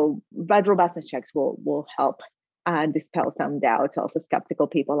 But robustness checks will help dispel some doubts of skeptical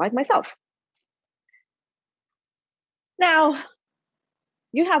people like myself. Now,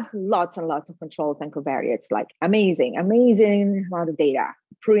 you have lots and lots of controls and covariates, like amazing amount of data,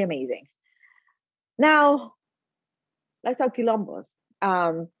 pretty amazing. Now, let's talk quilombos.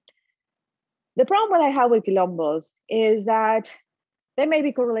 The problem that I have with quilombos is that they may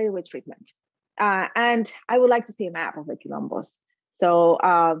be correlated with treatment. And I would like to see a map of the quilombos. So,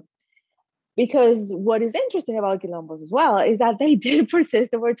 because what is interesting about quilombos as well is that they did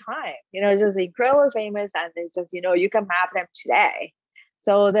persist over time. It's just incredibly famous, and it's just, you can map them today.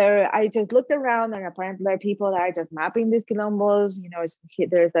 So I just looked around, and apparently there are people that are just mapping these quilombos.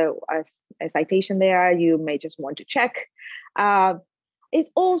 There's a citation there. You may just want to check. It's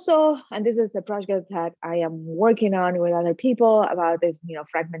also, and this is a project that I am working on with other people about this,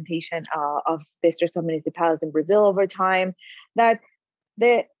 fragmentation of districts of municipalities in Brazil over time, that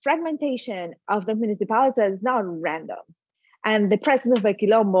the fragmentation of the municipalities is not random. And the presence of a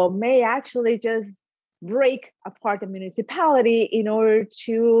quilombo may actually just break apart the municipality in order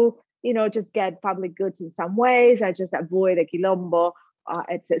to, just get public goods in some ways, or just avoid a quilombo,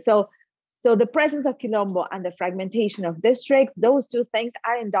 etc. So the presence of quilombo and the fragmentation of districts, those two things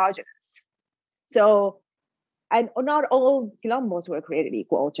are endogenous. So and not all quilombos were created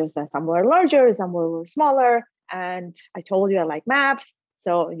equal, just that some were larger, some were smaller. And I told you I like maps.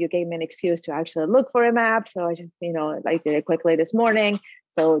 So you gave me an excuse to actually look for a map. So I just, like did it quickly this morning.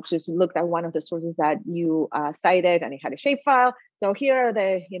 So just looked at one of the sources that you cited, and it had a shapefile. So here are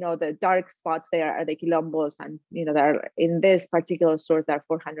the, the dark spots there are the quilombos, and that are in this particular source there are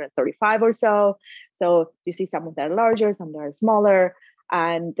 435 or so. So you see some of them are larger, some that are smaller,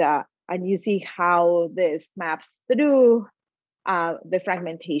 and you see how this maps through the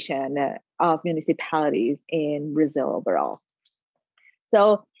fragmentation of municipalities in Brazil overall.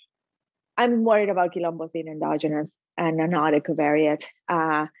 So I'm worried about quilombos being endogenous and not a covariate.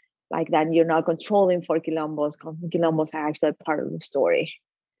 Like that, you're not controlling for quilombos. Quilombos are actually part of the story.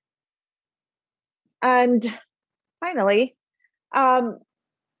 And finally, another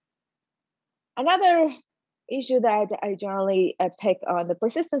issue that I generally pick on the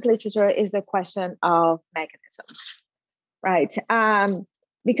persistence literature is the question of mechanisms, right?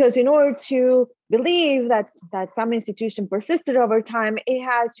 Because in order to believe that some institution persisted over time, it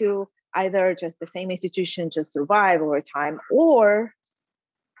has to either just the same institution just survive over time, or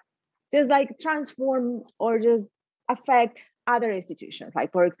just like transform or just affect other institutions,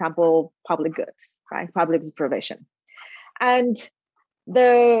 like for example, public goods, right? Public provision. And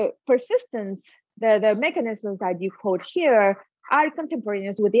the persistence, the mechanisms that you quote here are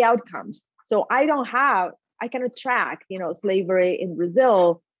contemporaneous with the outcomes. So I cannot track, slavery in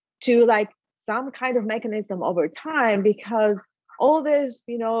Brazil to like some kind of mechanism over time, because all this,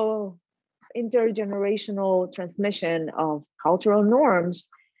 intergenerational transmission of cultural norms,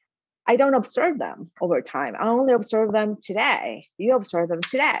 I don't observe them over time. I only observe them today. You observe them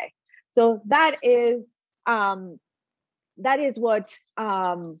today. So that is what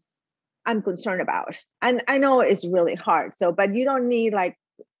I'm concerned about. And I know it's really hard. So, but you don't need like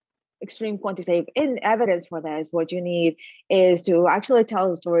extreme quantitative evidence for this. What you need is to actually tell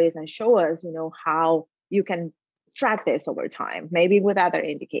the stories and show us, how you can track this over time, maybe with other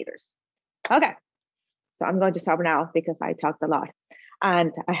indicators. Okay, so I'm going to stop now because I talked a lot,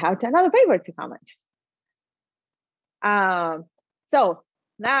 and I have another paper to comment. So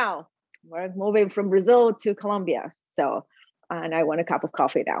now we're moving from Brazil to Colombia. So, and I want a cup of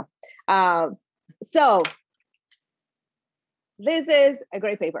coffee now. So this is a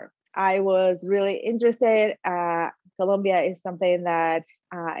great paper. I was really interested. Colombia is something that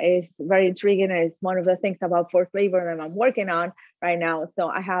is very intriguing, and it's one of the things about forced labor that I'm working on right now. So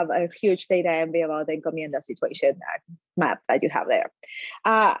I have a huge data envy about the encomienda situation, that map that you have there.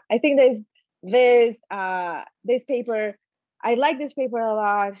 I think this paper, I like this paper a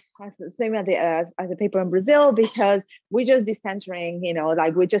lot, as the same as the paper in Brazil, because we're just decentering,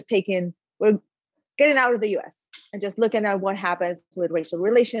 like we're getting out of the US and just looking at what happens with racial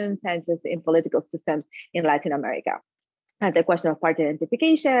relations and just in political systems in Latin America. And the question of party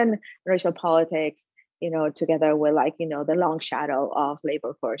identification, racial politics, together with the long shadow of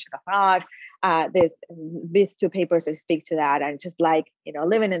labor coercion abroad. These two papers speak to that. And just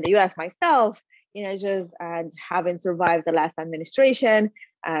living in the US myself, and having survived the last administration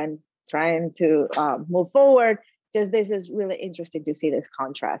and trying to move forward, this is really interesting to see this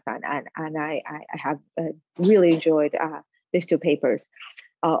contrast, and I have really enjoyed these two papers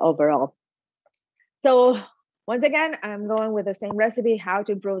overall. So once again, I'm going with the same recipe: how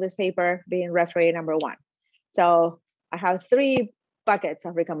to improve this paper, being referee number one. So I have 3 buckets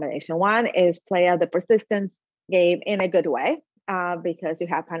of recommendation. One is play out the persistence game in a good way, because you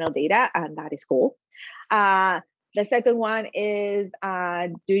have panel data, and that is cool. The second one is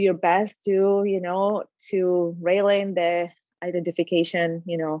do your best to, to rail in the identification,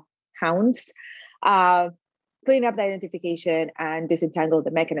 hounds, clean up the identification and disentangle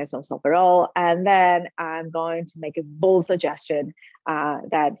the mechanisms overall. And then I'm going to make a bold suggestion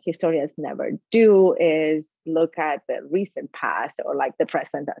that historians never do, is look at the recent past, or like the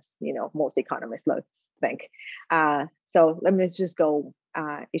present, as, most economists think. So let me just go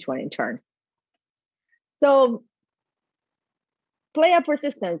each one in turn. So play up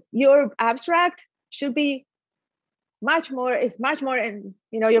persistence. Your abstract should be much more,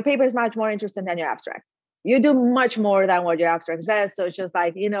 your paper is much more interesting than your abstract. You do much more than what your abstract says. So it's just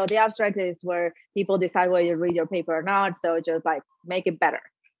like, the abstract is where people decide whether you read your paper or not. So just like make it better,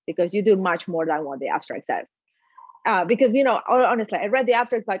 because you do much more than what the abstract says. Because, honestly, I read the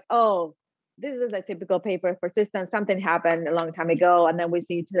abstract like, oh, this is a typical paper, persistence, something happened a long time ago, and then we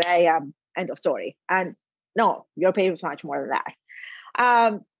see today, end of story. And no, your paper is much more than that.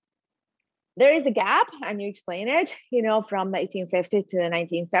 There is a gap, and you explain it, from the 1850s to the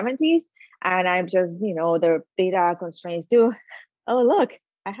 1970s. And I'm just, the data constraints do. Oh, look,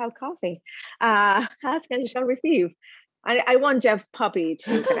 I have coffee. Ask and you shall receive. I want Jeff's puppy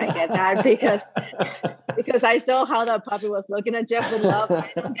too. Can I get that? Because I saw how that puppy was looking at Jeff with love.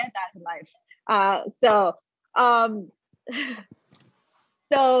 I don't get that in life. So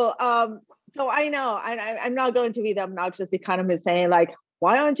I know, and I'm not going to be the obnoxious economist saying like,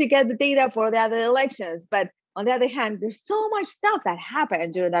 why don't you get the data for the other elections? But on the other hand, there's so much stuff that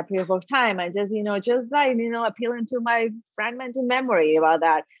happened during that period of time. And just appealing to my fragmented memory about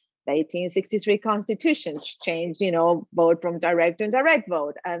that. The 1863 Constitution changed, vote from direct to indirect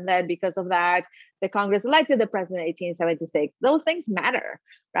vote. And then because of that, the Congress elected the president in 1876. Those things matter,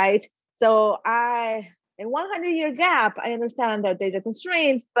 right? So in 100-year gap, I understand that data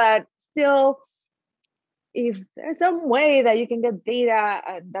constraints, but still, if there's some way that you can get data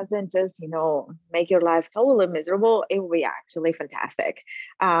and doesn't just, make your life totally miserable, it would be actually fantastic.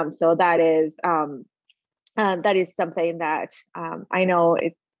 So that is something that I know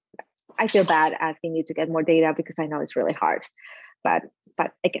I feel bad asking you to get more data because I know it's really hard, but I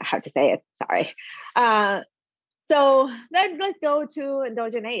have to say it, sorry. So then let's go to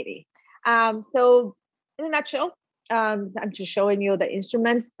endogeneity. So in a nutshell, I'm just showing you the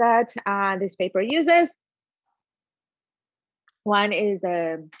instruments that this paper uses. One is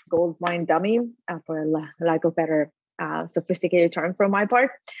the gold mine dummy, for lack of better sophisticated term from my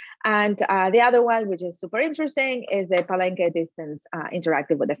part. And the other one, which is super interesting, is the Palenque distance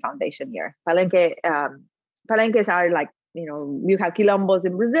interactive with the foundation here. Palenques are like, you have quilombos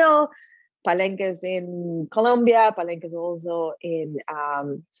in Brazil, Palenques in Colombia, Palenques also in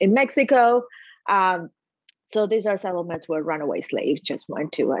Mexico. So these are settlements where runaway slaves just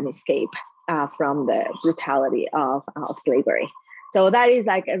went to and escape from the brutality of slavery. So that is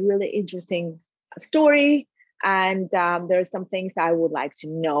like a really interesting story. And there are some things I would like to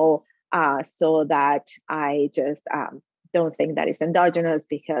know so that I just don't think that it's endogenous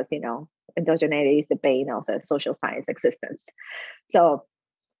because, endogeneity is the bane of the social science existence. So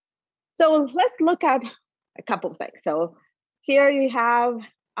let's look at a couple of things. So here you have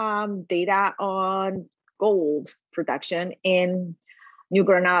data on gold production in New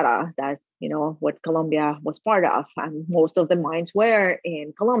Granada. That's, what Colombia was part of. And most of the mines were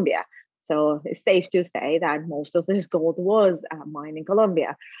in Colombia. So it's safe to say that most of this gold was mined in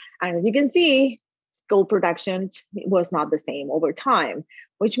Colombia. And as you can see, gold production was not the same over time,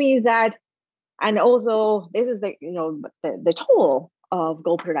 which means that, and also this is the toll of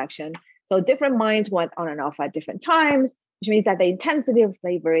gold production. So different mines went on and off at different times, which means that the intensity of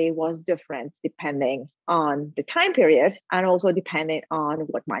slavery was different depending on the time period and also depending on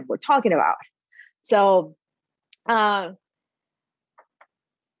what mine we're talking about. So, and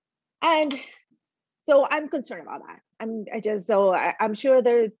so I'm concerned about that. I'm sure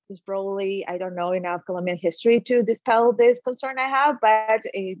there's probably, I don't know enough Colombian history to dispel this concern I have, but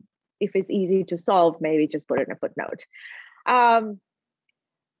if it's easy to solve, maybe just put it in a footnote.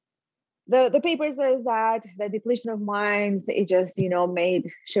 The paper says that the depletion of mines, it just,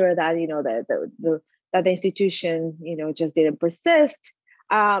 made sure that, that the institution, just didn't persist.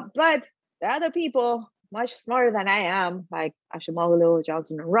 But there are other people much smarter than I am, like Ashimoglu,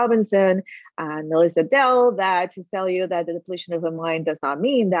 Johnson, and Robinson, and Melissa Dell, that to tell you that the depletion of a mine does not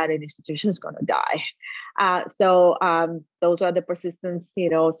mean that an institution is going to die. So those are the persistence,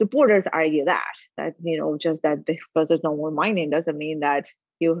 supporters argue that, just that because there's no more mining doesn't mean that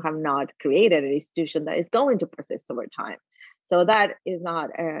you have not created an institution that is going to persist over time. So that is not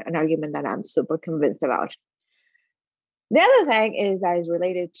an argument that I'm super convinced about. The other thing is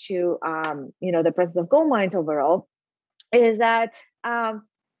related to, the presence of gold mines overall, is that I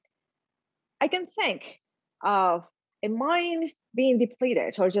can think of a mine being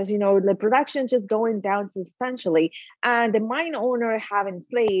depleted or just, the production just going down substantially and the mine owner having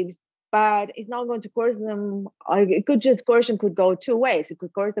slaves, but it's not going to coerce them. Coercion could go two ways. It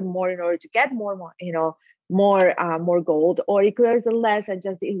could coerce them more in order to get more gold, or it coerce them less and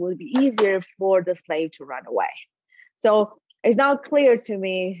just it would be easier for the slave to run away. So it's not clear to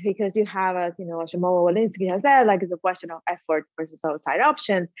me because you have, as Shimola Walensky has said, like it's a question of effort versus outside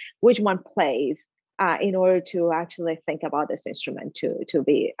options, which one plays in order to actually think about this instrument to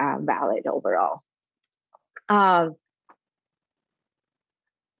be valid overall.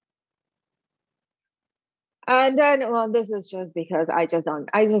 And then, this is just because I just don't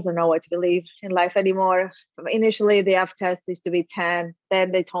know what to believe in life anymore. Initially, the F test used to be 10,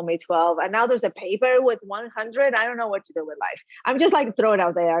 then they told me 12, and now there's a paper with 100. I don't know what to do with life. I'm just like, throw it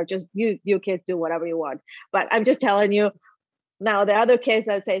out there. Just you kids do whatever you want. But I'm just telling you, now the other case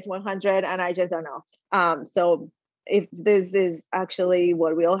that says 100, and I just don't know. So if this is actually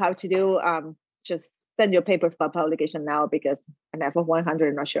what we all have to do, just send your papers for publication now because an F of 100,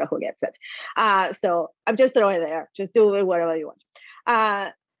 I'm not sure who gets it. So I'm just throwing it there. Just do it whatever you want.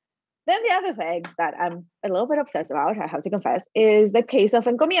 Then the other thing that I'm a little bit obsessed about, I have to confess, is the case of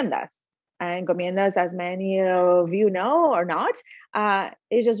encomiendas. Encomiendas, as many of you know or not,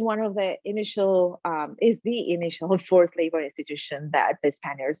 is just one of the initial, is the initial forced labor institution that the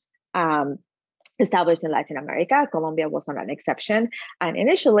Spaniards established in Latin America. Colombia was not an exception. And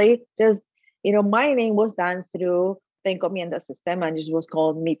initially, just, mining was done through the encomienda system, and it was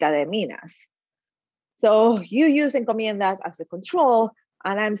called mitad de minas. So you use encomiendas as a control,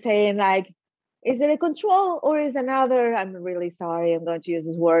 and I'm saying, like, is it a control or is another, I'm really sorry, I'm going to use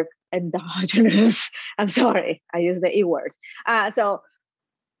this word, endogenous. I'm sorry, I use the E word. So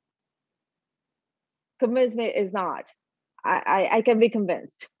convince me is not. I can be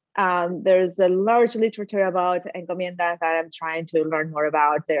convinced. There's a large literature about encomiendas that I'm trying to learn more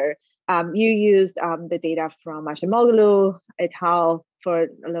about. There, you used the data from Ashimoglu et al. For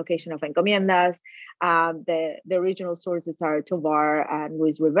location of encomiendas. The original sources are Tovar and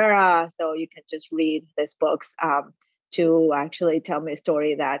Luis Rivera, so you can just read these books to actually tell me a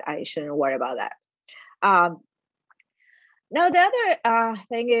story that I shouldn't worry about that. Now, the other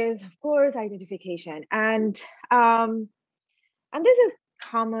thing is, of course, identification. And this is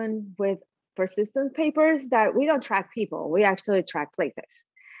common with persistent papers, that we don't track people, we actually track places.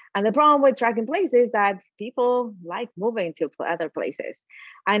 And the problem with tracking places is that people like moving to other places.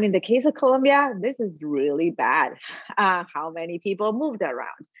 And in the case of Colombia, this is really bad, how many people moved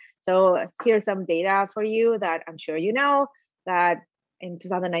around. So here's some data for you that I'm sure you know, that in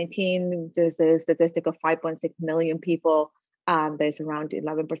 2019, there's a statistic of 5.6 million people. There's around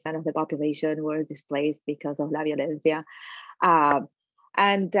 11% of the population were displaced because of la violencia.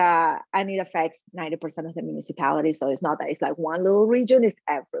 And it affects 90% of the municipalities. So it's not that it's like one little region, it's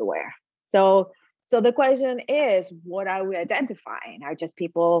everywhere. So the question is, what are we identifying? Are just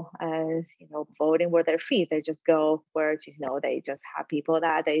people, voting with their feet? They just go where, they just have people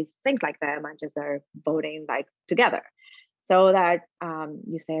that they think like them and just are voting like together. So that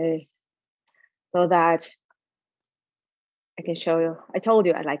I can show you. I told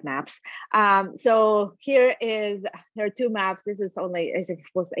you I like maps. So there are two maps. This is only, I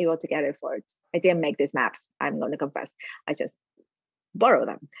was able to get it for it. I didn't make these maps. I'm going to confess. I just borrow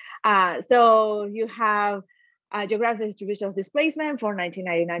them. So you have a geographic distribution of displacement for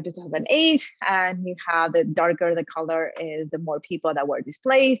 1999 to 2008. And you have the darker the color is, the more people that were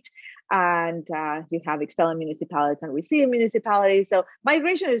displaced. And you have expelling municipalities and receiving municipalities. So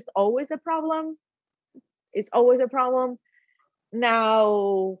migration is always a problem. It's always a problem.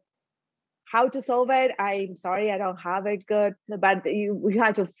 Now, how to solve it? I'm sorry, I don't have it good, but we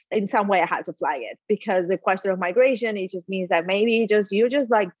had to, in some way, I had to flag it, because the question of migration, it just means that maybe you're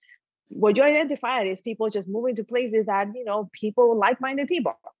just like, what you identify is people just moving to places that, people, like-minded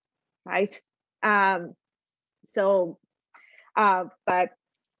people, right? But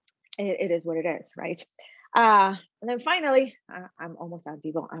it is what it is, right? And then finally, I'm almost done,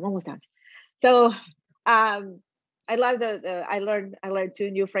 people. I'm almost done. So, I love I learned two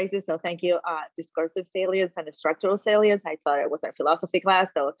new phrases. So thank you, discursive salience and structural salience. I thought it was a philosophy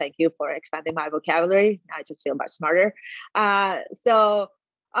class. So thank you for expanding my vocabulary. I just feel much smarter. So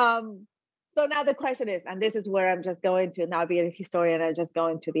now the question is, and this is where I'm just going to not be a historian, I'm just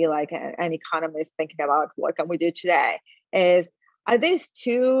going to be like an economist thinking about what can we do today, is, are these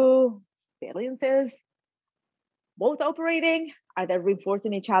two saliences both operating? Are they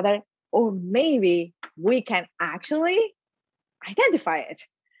reinforcing each other? Or maybe we can actually identify it.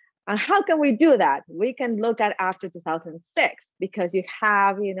 And how can we do that? We can look at after 2006, because you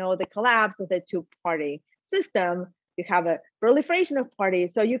have, the collapse of the two-party system. You have a proliferation of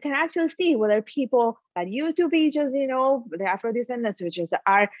parties. So you can actually see whether people that used to be just, the Afro-descendants, which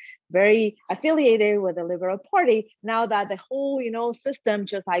are very affiliated with the Liberal Party, now that the whole, system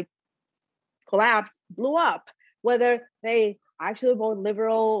just like collapsed, blew up, whether they actually vote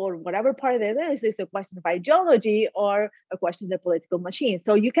liberal or whatever party there is a question of ideology or a question of the political machine.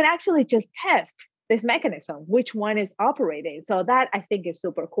 So you can actually just test this mechanism, which one is operating. So that I think is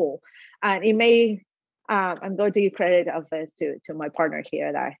super cool. And it may, I'm going to give credit of this to my partner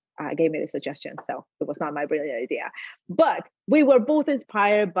here that gave me the suggestion. So it was not my brilliant idea, but we were both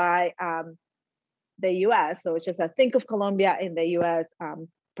inspired by the US. So it's just think of Colombia in the US,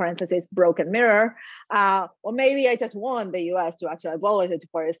 parentheses, broken mirror, or maybe I just want the US to actually abolish the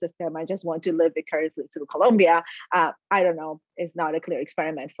two-party system. I just want to live vicariously through Colombia. I don't know. It's not a clear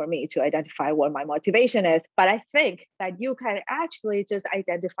experiment for me to identify what my motivation is, but I think that you can actually just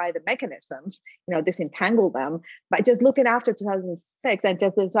identify the mechanisms, disentangle them by just looking after 2006, and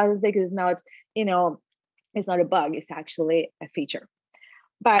just 2006 is not, It's not a bug, it's actually a feature.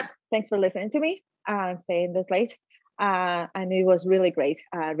 But thanks for listening to me, staying this late. And it was really great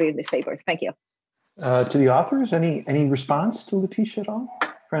reading these papers. Thank you. To the authors, any response to Leticia at all?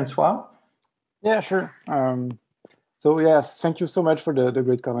 François? Yeah, sure. So yeah, thank you so much for the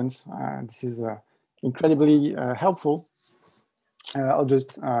great comments. This is incredibly helpful. I'll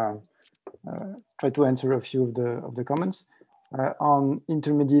just try to answer a few of the comments. On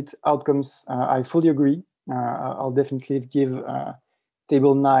intermediate outcomes, I fully agree. I'll definitely give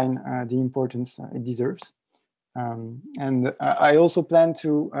Table 9 the importance it deserves. And I also plan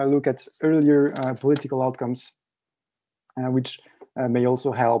to look at earlier political outcomes, which may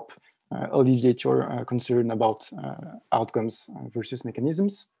also help alleviate your concern about outcomes versus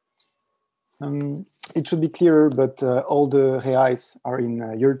mechanisms. It should be clearer, but all the reais are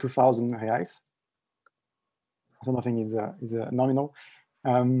in year 2000 reais. So nothing is nominal.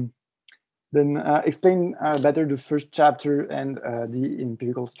 Then explain better the first chapter and the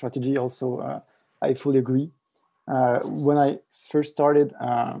empirical strategy. Also, I fully agree. When I first started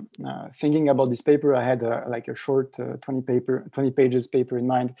thinking about this paper, I had like a short 20 pages paper in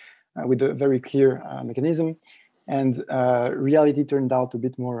mind with a very clear mechanism, and reality turned out a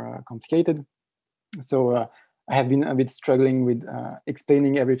bit more complicated. So I have been a bit struggling with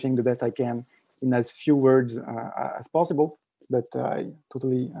explaining everything the best I can in as few words as possible, but I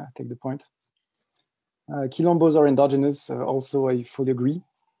totally take the point. Quilombos are endogenous, also I fully agree.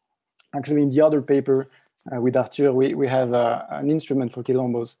 Actually, in the other paper with Arthur, we have an instrument for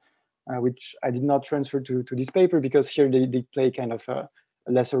quilombos, which I did not transfer to this paper because here they play kind of a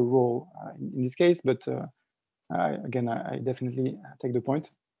lesser role in this case, but again, I definitely take the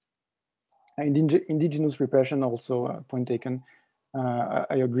point. Indigenous repression, also point taken.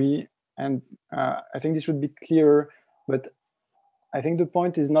 I agree, and I think this should be clearer, but I think the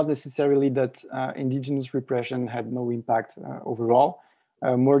point is not necessarily that indigenous repression had no impact overall,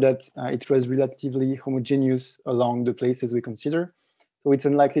 more that it was relatively homogeneous along the places we consider. So it's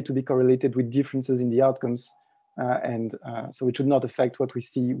unlikely to be correlated with differences in the outcomes, and so it should not affect what we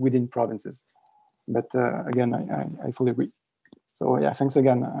see within provinces. But again, I fully agree. So yeah, thanks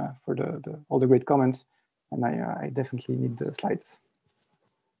again for all the great comments, and I definitely need the slides.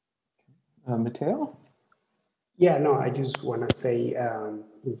 Matteo? Yeah, no, I just want to say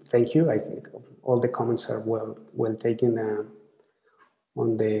thank you. I think all the comments are well taken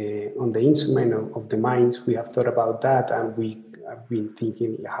on the instrument of the mines. We have thought about that, and we have been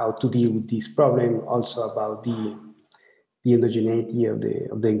thinking how to deal with this problem. Also about the endogeneity of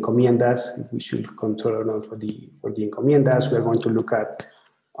the encomiendas. If we should control or not for the encomiendas. We are going to look at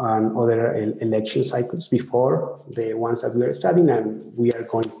other election cycles before the ones that we are studying, and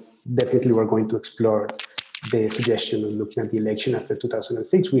we're going to explore the suggestion of looking at the election after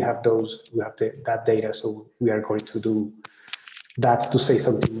 2006. We have that data, so we are going to do that to say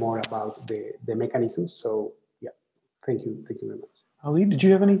something more about the mechanisms. So yeah, thank you very much. Ali, did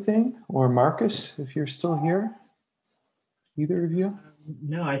you have anything? Or Marcus, if you're still here? Either of you?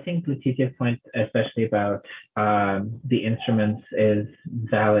 No, I think Leticia's point, especially about the instruments, is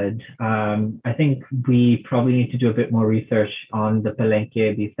valid. I think we probably need to do a bit more research on the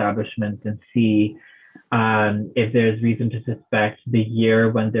Palenque, the establishment, and see if there's reason to suspect the year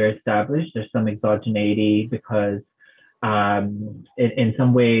when they're established, there's some exogeneity, because in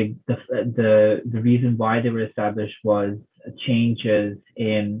some way, the reason why they were established was changes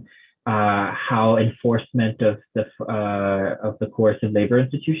in how enforcement of the coercive labor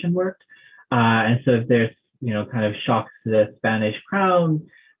institution worked, and so if there's kind of shocks to the Spanish crown,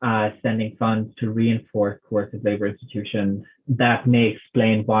 sending funds to reinforce coercive labor institutions, that may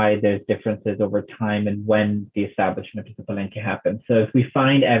explain why there's differences over time and when the establishment of the Palenque happened. So if we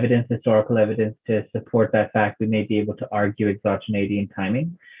find evidence, historical evidence to support that fact, we may be able to argue exogeneity and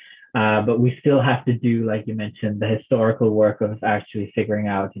timing. But we still have to do, like you mentioned, the historical work of actually figuring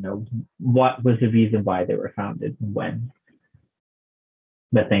out, what was the reason why they were founded and when.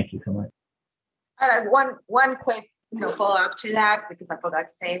 But thank you so much. One quick follow up to that, because I forgot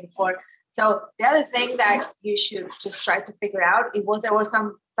to say before. So the other thing that you should just try to figure out is there was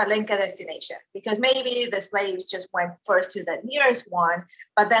some Palenque destination, because maybe the slaves just went first to the nearest one,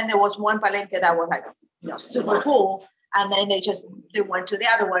 but then there was one Palenque that was like super cool, and then they went to the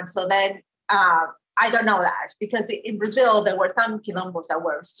other one. So then I don't know that, because in Brazil there were some quilombos that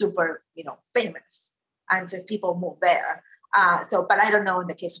were super famous, and just people moved there. But I don't know in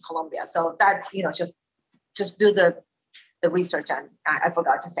the case of Colombia. So that just do the research, and I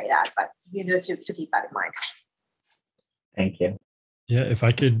forgot to say that, but you need to keep that in mind. Thank you. Yeah, if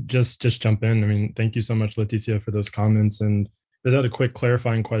I could just jump in. I mean, thank you so much, Leticia, for those comments. And just had a quick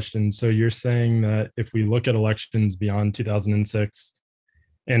clarifying question. So you're saying that if we look at elections beyond 2006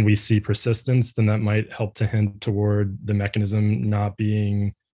 and we see persistence, then that might help to hint toward the mechanism not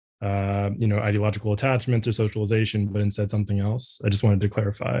being, ideological attachment or socialization, but instead something else. I just wanted to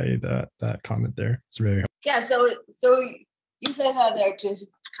clarify that comment there. It's very helpful. Yeah. So you say that they're just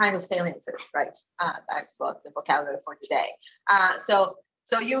kind of saliences, right? That's what the vocabulary for today. So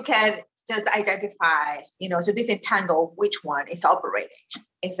you can just identify, to disentangle which one is operating.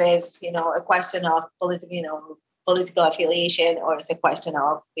 If it's, a question of political affiliation, or it's a question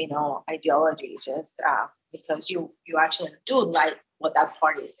of, ideology, just because you actually do like what that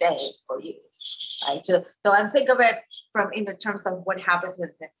party is saying for you, right? So and think of it in the terms of what happens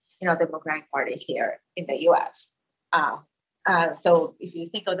with the, Democratic Party here in the U.S. So if you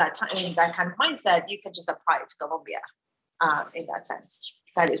think of that in that kind of mindset, you can just apply it to Colombia in that sense.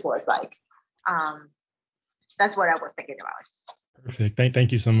 That is what it's like. That's what I was thinking about. Perfect.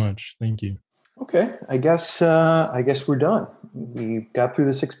 Thank you so much. Thank you. Okay, I guess we're done. We got through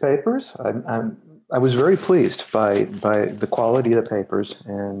the 6 papers. I was very pleased by the quality of the papers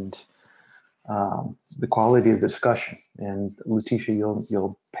and the quality of the discussion. And Leticia,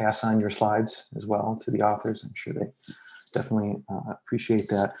 you'll pass on your slides as well to the authors. I'm sure they definitely appreciate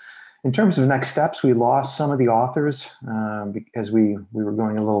that. In terms of next steps, we lost some of the authors because we were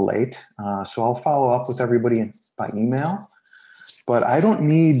going a little late. So I'll follow up with everybody by email. But I don't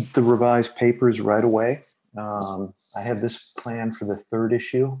need the revised papers right away. I have this planned for the 3rd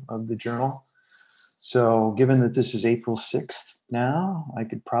issue of the journal. So given that this is April 6th now, I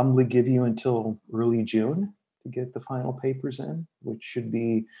could probably give you until early June to get the final papers in, which should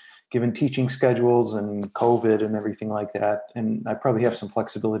be, given teaching schedules and COVID and everything like that. And I probably have some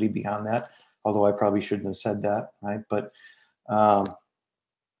flexibility beyond that, although I probably shouldn't have said that, right? But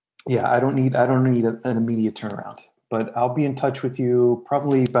yeah, I don't need an immediate turnaround. But I'll be in touch with you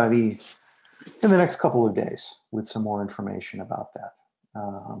probably in the next couple of days with some more information about that.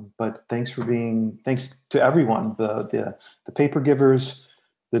 But thanks to everyone, the paper givers,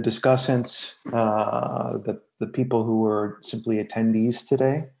 the discussants, the people who were simply attendees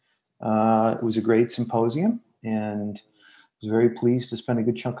today. It was a great symposium, and I was very pleased to spend a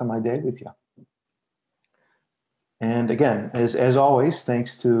good chunk of my day with you. And again, as always,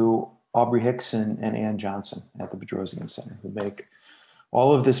 thanks to Aubrey Hicks and Ann Johnson at the Bedrosian Center, who make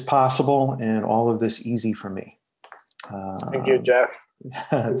all of this possible and all of this easy for me. Thank you, Jeff.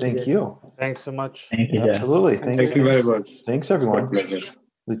 Thank you. Thanks so much. Thank you, Absolutely. Thank you very much. Thanks, everyone.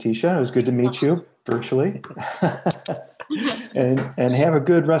 Leticia, it was good to meet you virtually. and have a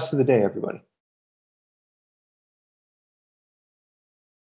good rest of the day, everybody.